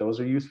calls, but those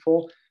are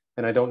useful.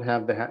 And I don't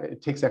have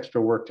it takes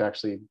extra work to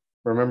actually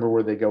remember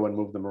where they go and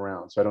move them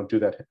around. So I don't do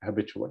that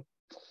habitually.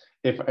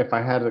 If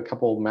I had a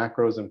couple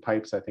macros and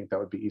pipes, I think that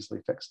would be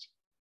easily fixed.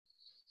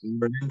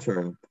 Or an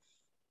intern.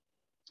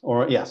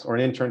 Or yes, or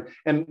an intern.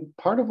 And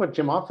part of what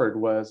Jim offered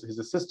was his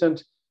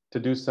assistant to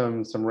do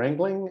some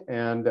wrangling,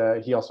 and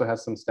he also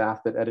has some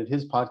staff that edit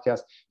his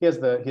podcast. He has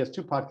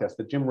two podcasts,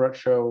 the Jim Rutt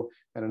Show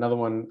and another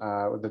one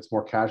that's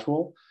more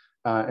casual.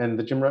 And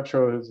the Jim Rutt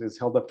Show is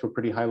held up to a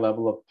pretty high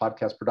level of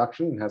podcast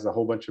production and has a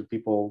whole bunch of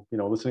people,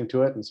 listening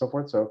to it and so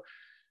forth. So,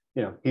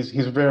 he's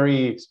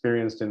very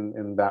experienced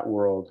in that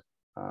world,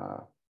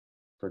 for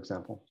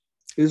example.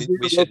 Is there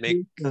a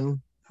location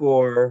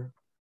for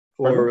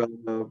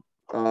the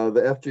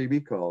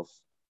FJB calls?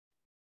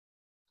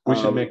 We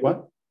should make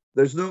what?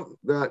 There's no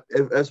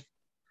as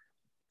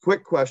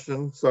quick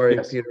question. Sorry,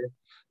 yes. Peter.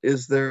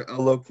 Is there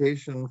a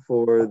location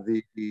for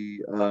the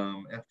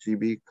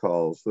FGB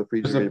calls?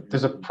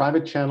 There's a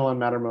private channel on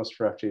Mattermost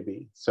for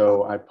FJB,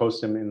 so I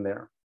post them in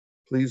there.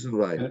 Please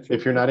invite. And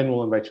if you're not in,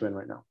 we'll invite you in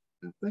right now.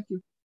 Thank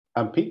you.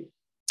 Pete.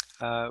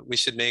 We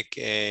should make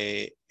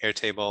a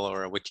Airtable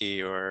or a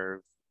wiki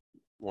or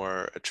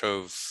a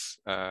Trove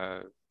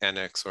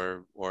annex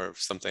or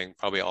something.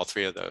 Probably all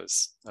three of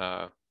those.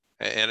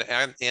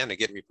 And a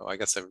Git repo. I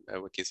guess a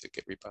wiki is a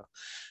Git repo.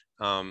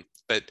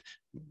 But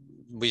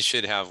we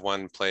should have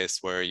one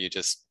place where you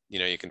just,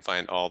 you can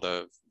find all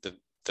the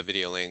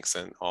video links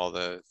and all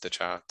the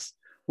chats.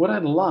 What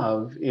I'd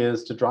love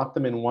is to drop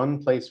them in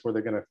one place where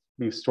they're going to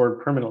be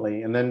stored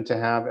permanently, and then to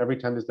have, every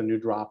time there's a new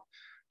drop,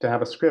 to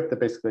have a script that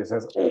basically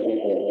says,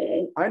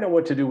 oh, I know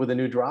what to do with a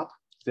new drop.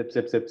 Zip,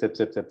 zip, zip, zip,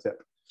 zip, zip,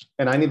 zip.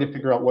 And I need to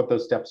figure out what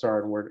those steps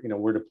are and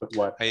where to put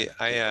what. I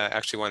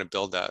actually want to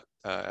build that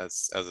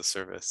as a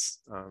service.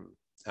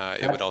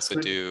 It would also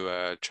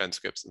do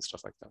transcripts and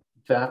stuff like that.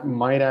 That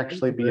might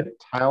actually be a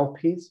tile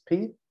piece,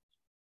 Pete.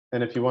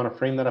 And if you want to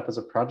frame that up as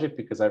a project,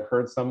 because I've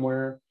heard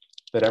somewhere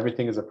that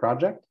everything is a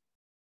project.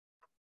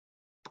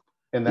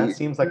 And that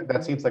seems like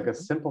a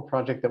simple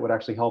project that would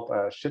actually help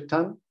a shit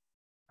ton.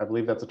 I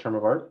believe that's a term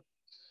of art.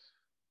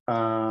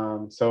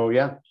 So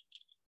yeah.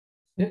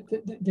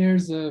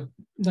 There's a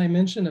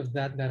dimension of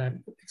that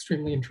I'm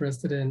extremely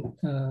interested in.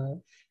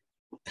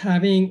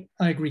 I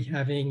agree,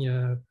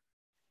 having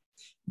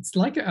it's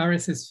like an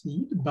RSS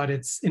feed, but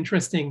it's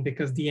interesting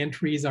because the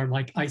entries are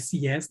like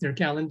ICS, their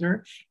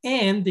calendar,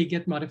 and they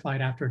get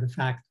modified after the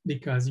fact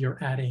because you're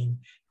adding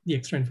the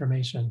extra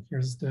information.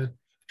 Here's the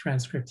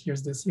transcript,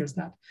 here's this, here's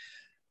that.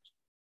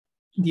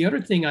 The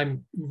other thing I've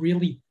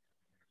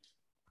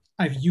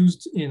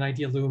used in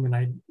Idealoom and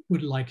I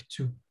would like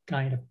to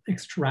kind of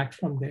extract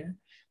from there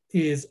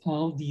is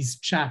all these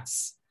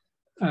chats,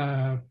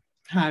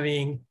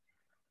 having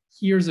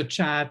here's a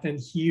chat and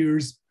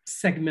here's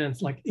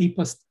segments, like a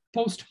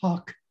post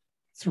hoc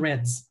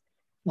threads.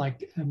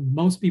 Like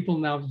most people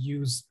now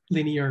use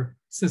linear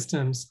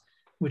systems,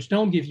 which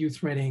don't give you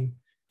threading.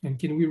 And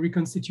can we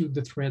reconstitute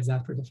the threads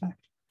after the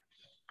fact?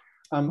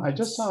 I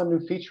just saw a new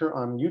feature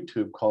on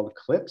YouTube called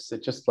Clips.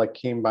 It just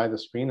came by the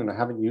screen and I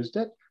haven't used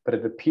it, but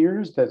it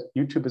appears that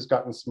YouTube has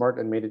gotten smart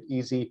and made it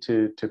easy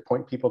to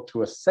point people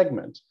to a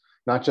segment,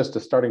 not just a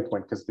starting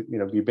point, because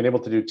you've been able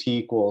to do t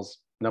equals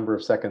number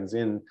of seconds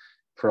in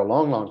for a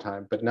long, long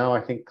time. But now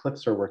I think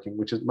clips are working,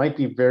 which might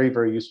be very,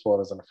 very useful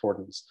as an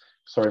affordance.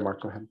 Sorry,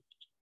 Mark, go ahead.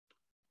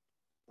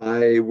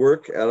 I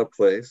work at a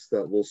place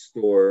that will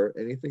store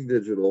anything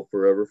digital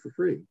forever for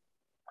free.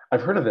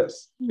 I've heard of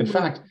this. In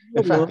fact,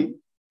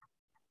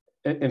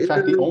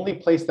 the only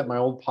place that my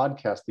old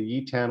podcast, the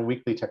Yitan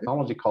Weekly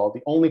Technology Call,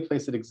 the only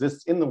place that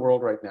exists in the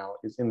world right now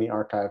is in the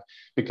archive,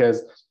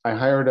 because I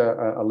hired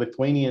a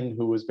Lithuanian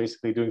who was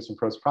basically doing some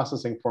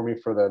post-processing for me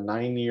for the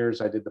 9 years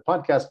I did the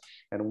podcast.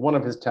 And one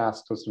of his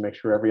tasks was to make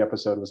sure every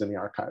episode was in the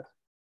archive.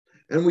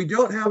 And we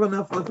don't have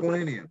enough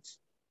Lithuanians.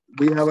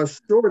 We have a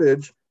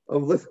shortage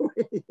of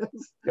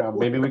Lithuanians. Yeah,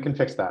 maybe we can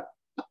fix that.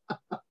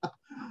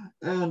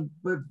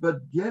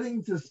 But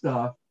getting to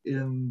stuff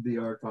in the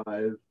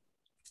archive,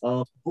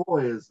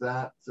 boy, is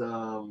that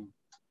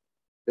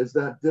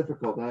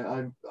difficult.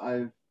 I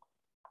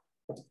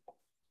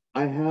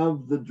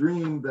have the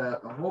dream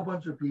that a whole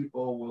bunch of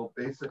people will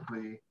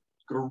basically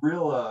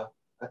guerrilla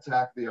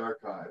attack the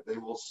archive. They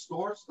will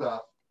store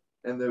stuff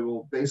and they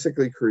will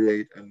basically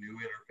create a new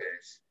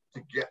interface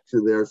to get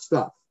to their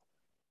stuff.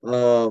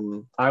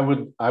 I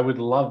would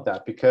love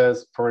that,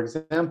 because, for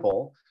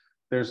example,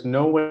 there's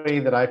no way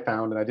that I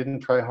found, and I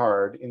didn't try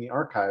hard in the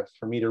archive,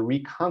 for me to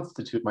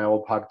reconstitute my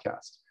old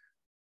podcast.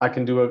 I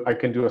can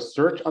do a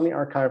search on the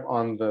archive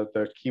on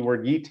the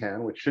keyword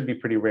Yitan, which should be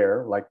pretty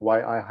rare, like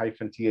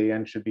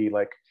YI-TAN should be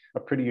like a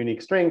pretty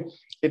unique string.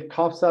 It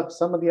coughs up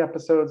some of the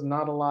episodes,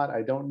 not a lot,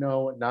 I don't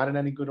know, not in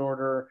any good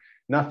order,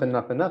 nothing.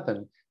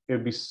 It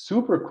would be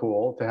super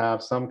cool to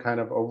have some kind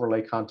of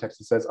overlay context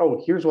that says,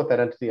 oh, here's what that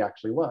entity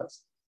actually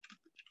was.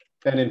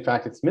 And in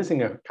fact, it's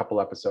missing a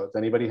couple episodes.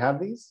 Anybody have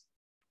these?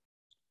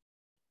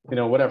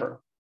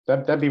 Whatever.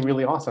 That'd be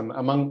really awesome,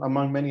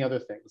 among many other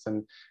things.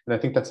 And I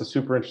think that's a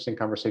super interesting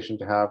conversation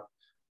to have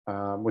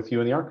with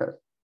you in the archive.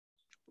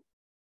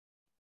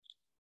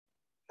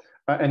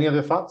 Any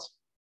other thoughts?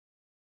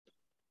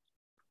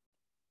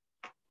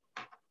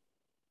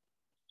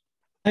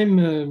 I'm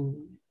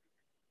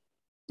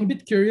a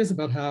bit curious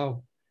about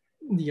how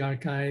the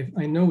archive,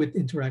 I know it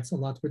interacts a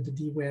lot with the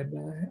DWeb.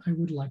 I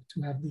would like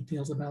to have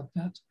details about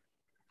that.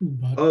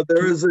 Oh,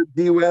 there is a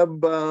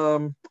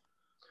DWeb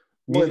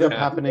meetup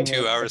happening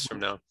 2 hours from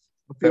now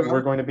that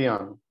we're going to be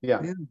on.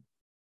 Yeah.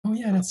 Oh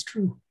yeah, that's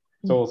true.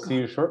 So we'll see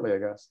you shortly, I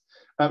guess.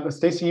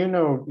 Stacy, you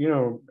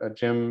know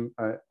Jim,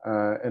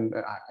 and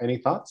any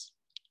thoughts?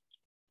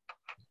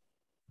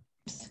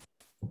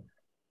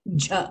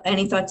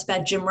 Any thoughts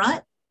about Jim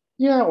Rutt?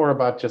 Yeah, or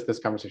about just this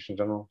conversation in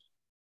general.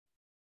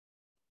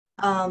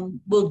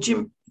 Well,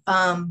 Jim,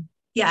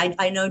 yeah,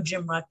 I know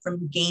Jim Rutt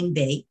from Game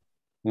Bait.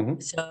 Mm-hmm.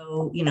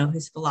 So,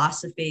 his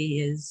philosophy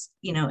is,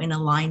 in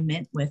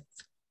alignment with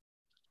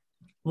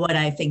what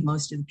I think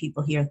most of the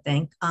people here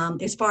think.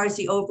 As far as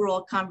the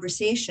overall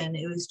conversation,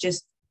 it was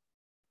just,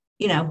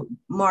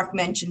 Mark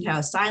mentioned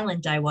how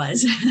silent I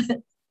was.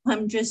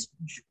 I'm just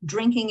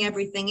drinking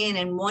everything in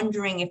and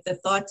wondering if the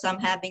thoughts I'm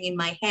having in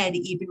my head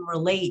even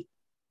relate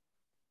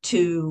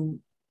to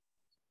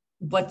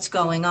what's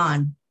going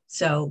on.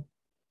 So,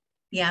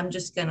 yeah, I'm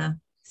just gonna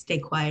stay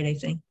quiet, I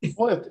think.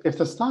 Well, if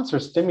the thoughts are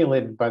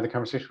stimulated by the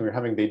conversation we're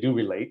having, they do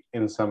relate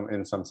in some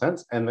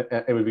sense, and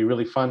it would be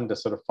really fun to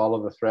sort of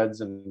follow the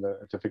threads and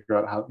to figure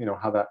out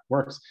how that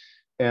works.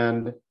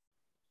 And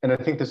I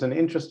think there's an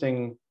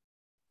interesting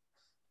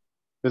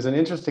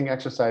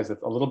exercise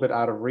that's a little bit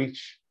out of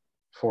reach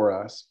for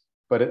us,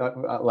 but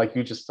like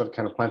you just sort of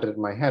kind of planted it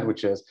in my head,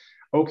 which is,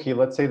 okay,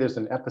 let's say there's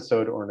an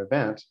episode or an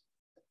event.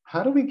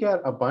 How do we get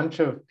a bunch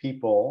of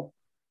people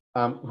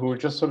who are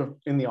just sort of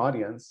in the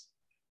audience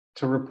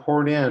to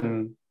report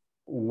in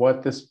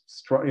what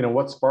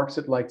what sparks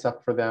it lights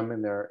up for them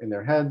in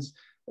their heads,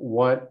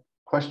 what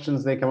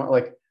questions they come up,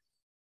 like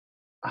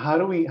how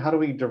do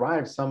we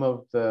derive some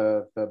of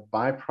the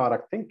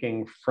byproduct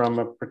thinking from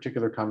a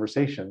particular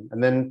conversation,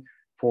 and then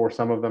for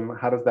some of them,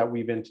 how does that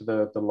weave into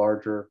the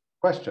larger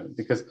question?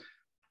 Because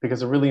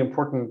a really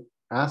important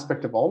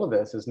aspect of all of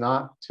this is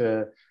not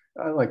to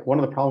like, one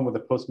of the problems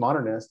with the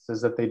postmodernists is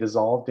that they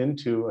dissolved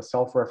into a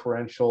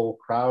self-referential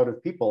crowd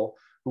of people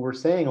who were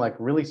saying like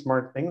really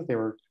smart things. They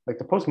were like,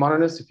 the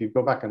postmodernists, if you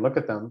go back and look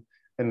at them,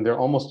 and they're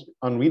almost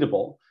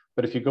unreadable,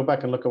 but if you go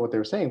back and look at what they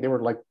were saying, they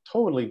were like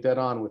totally dead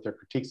on with their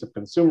critiques of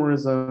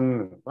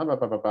consumerism and blah, blah,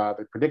 blah, blah, blah.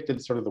 They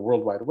predicted sort of the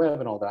World Wide Web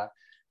and all that,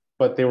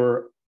 but they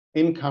were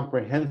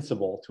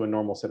incomprehensible to a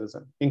normal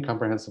citizen,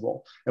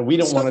 incomprehensible. And we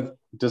don't want to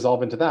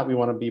dissolve into that. We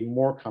want to be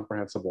more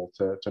comprehensible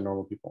to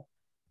normal people.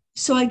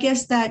 So I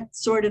guess that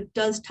sort of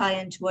does tie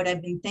into what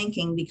I've been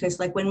thinking, because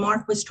like when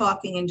Mark was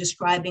talking and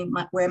describing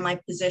where my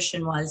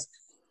position was,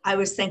 I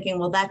was thinking,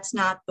 well, that's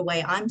not the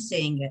way I'm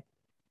seeing it.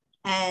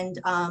 And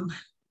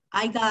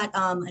I got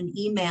an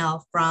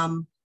email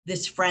from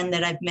this friend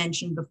that I've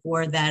mentioned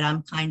before that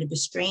I'm kind of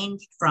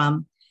estranged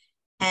from.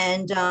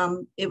 And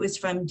it was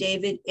from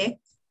David Icke,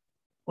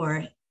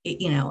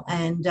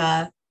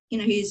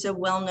 he's a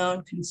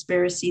well-known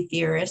conspiracy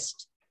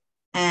theorist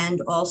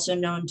and also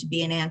known to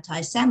be an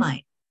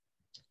anti-Semite.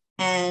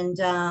 And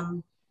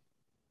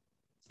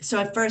so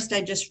at first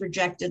I just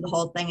rejected the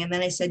whole thing. And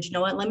then I said, you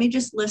know what, let me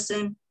just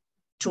listen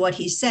to what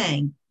he's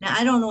saying. Now,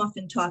 I don't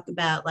often talk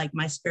about like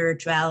my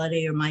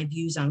spirituality or my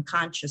views on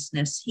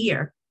consciousness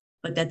here,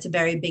 but that's a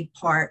very big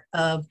part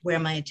of where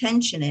my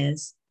attention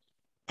is.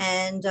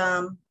 And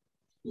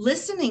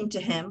listening to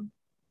him,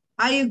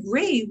 I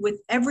agree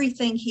with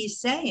everything he's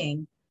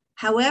saying.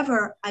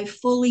 However, I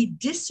fully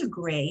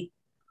disagree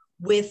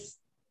with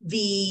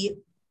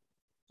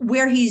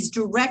where he's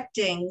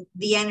directing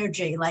the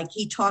energy. Like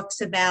he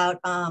talks about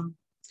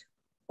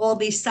all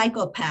these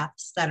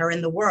psychopaths that are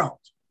in the world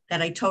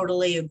that I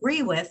totally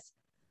agree with,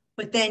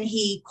 but then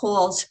he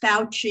calls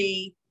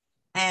Fauci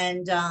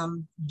and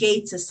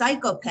Gates a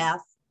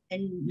psychopath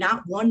and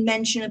not one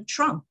mention of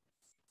Trump.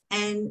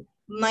 And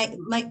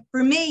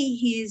for me,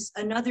 he's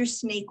another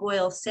snake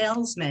oil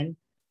salesman,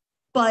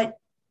 but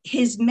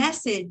his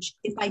message,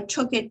 if I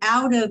took it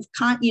out of,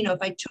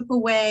 if I took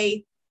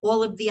away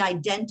all of the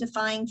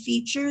identifying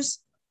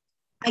features,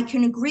 I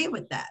can agree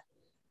with that.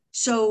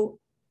 So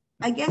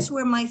I guess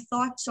where my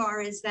thoughts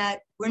are is that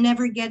we're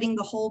never getting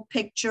the whole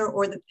picture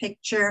or the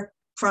picture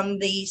from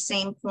the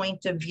same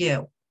point of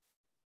view.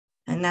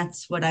 And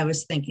that's what I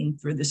was thinking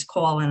through this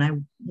call. And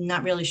I'm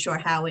not really sure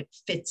how it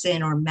fits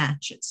in or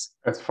matches.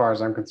 As far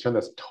as I'm concerned,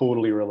 that's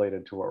totally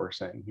related to what we're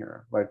saying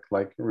here.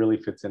 Like really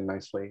fits in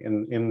nicely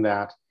in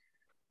that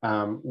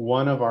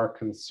one of our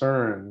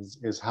concerns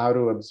is how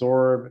to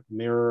absorb,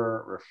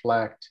 mirror,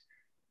 reflect,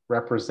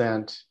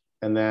 represent,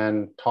 and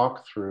then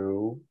talk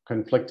through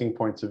conflicting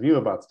points of view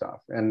about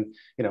stuff. And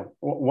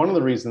one of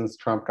the reasons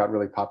Trump got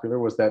really popular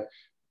was that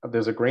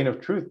there's a grain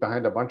of truth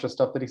behind a bunch of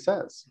stuff that he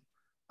says.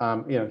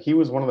 He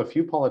was one of the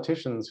few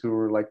politicians who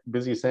were like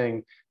busy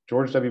saying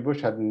George W.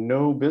 Bush had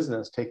no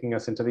business taking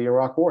us into the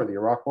Iraq War. The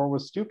Iraq War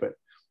was stupid.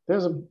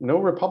 There's no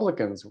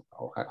Republicans.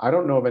 I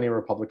don't know of any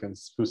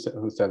Republicans who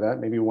said that,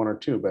 maybe one or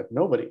two, but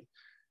nobody.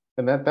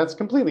 And that's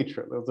completely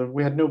true.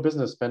 We had no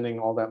business spending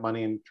all that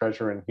money and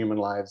treasure and human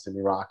lives in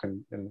Iraq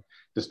and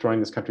destroying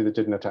this country that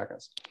didn't attack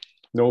us.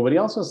 Nobody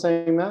else was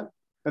saying that.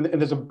 And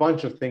there's a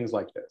bunch of things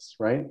like this,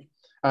 right?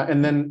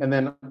 And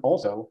then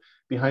also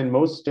behind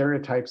most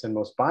stereotypes and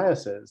most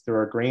biases, there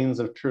are grains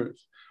of truth.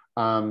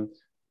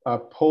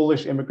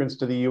 Polish immigrants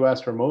to the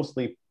US were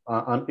mostly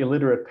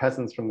illiterate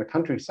peasants from the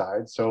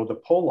countryside. So the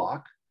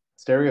Polak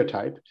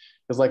stereotype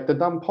is like the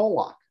dumb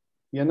Polak,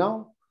 you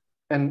know?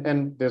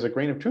 And there's a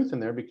grain of truth in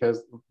there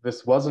because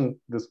this wasn't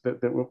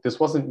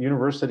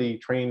university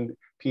trained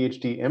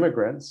PhD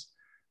immigrants.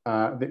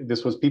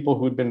 This was people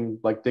who'd been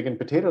like digging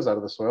potatoes out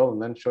of the soil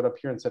and then showed up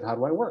here and said, how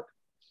do I work?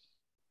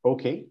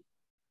 Okay.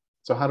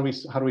 So how do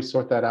we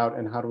sort that out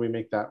and how do we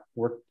make that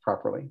work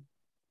properly?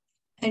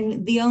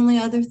 And the only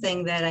other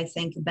thing that I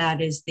think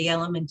about is the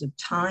element of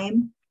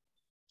time.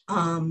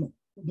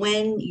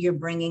 When you're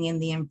bringing in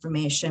the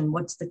information,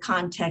 what's the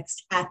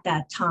context at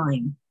that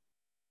time?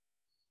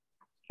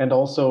 And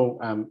also,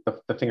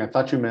 the thing I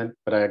thought you meant,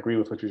 but I agree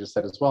with what you just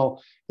said as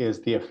well, is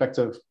the effects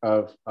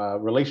of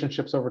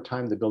relationships over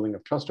time, the building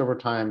of trust over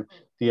time,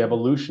 the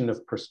evolution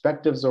of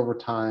perspectives over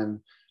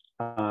time,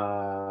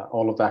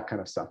 all of that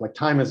kind of stuff. Like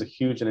time is a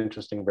huge and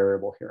interesting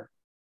variable here.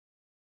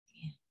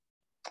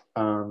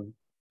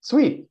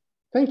 Sweet,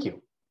 thank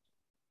you.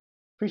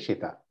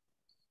 Appreciate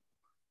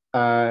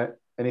that.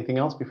 Anything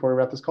else before we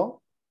wrap this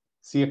call?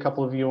 See a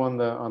couple of you on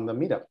the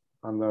meetup,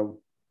 on the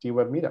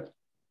DWeb meetup.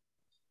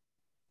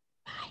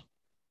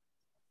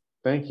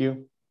 Thank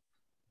you.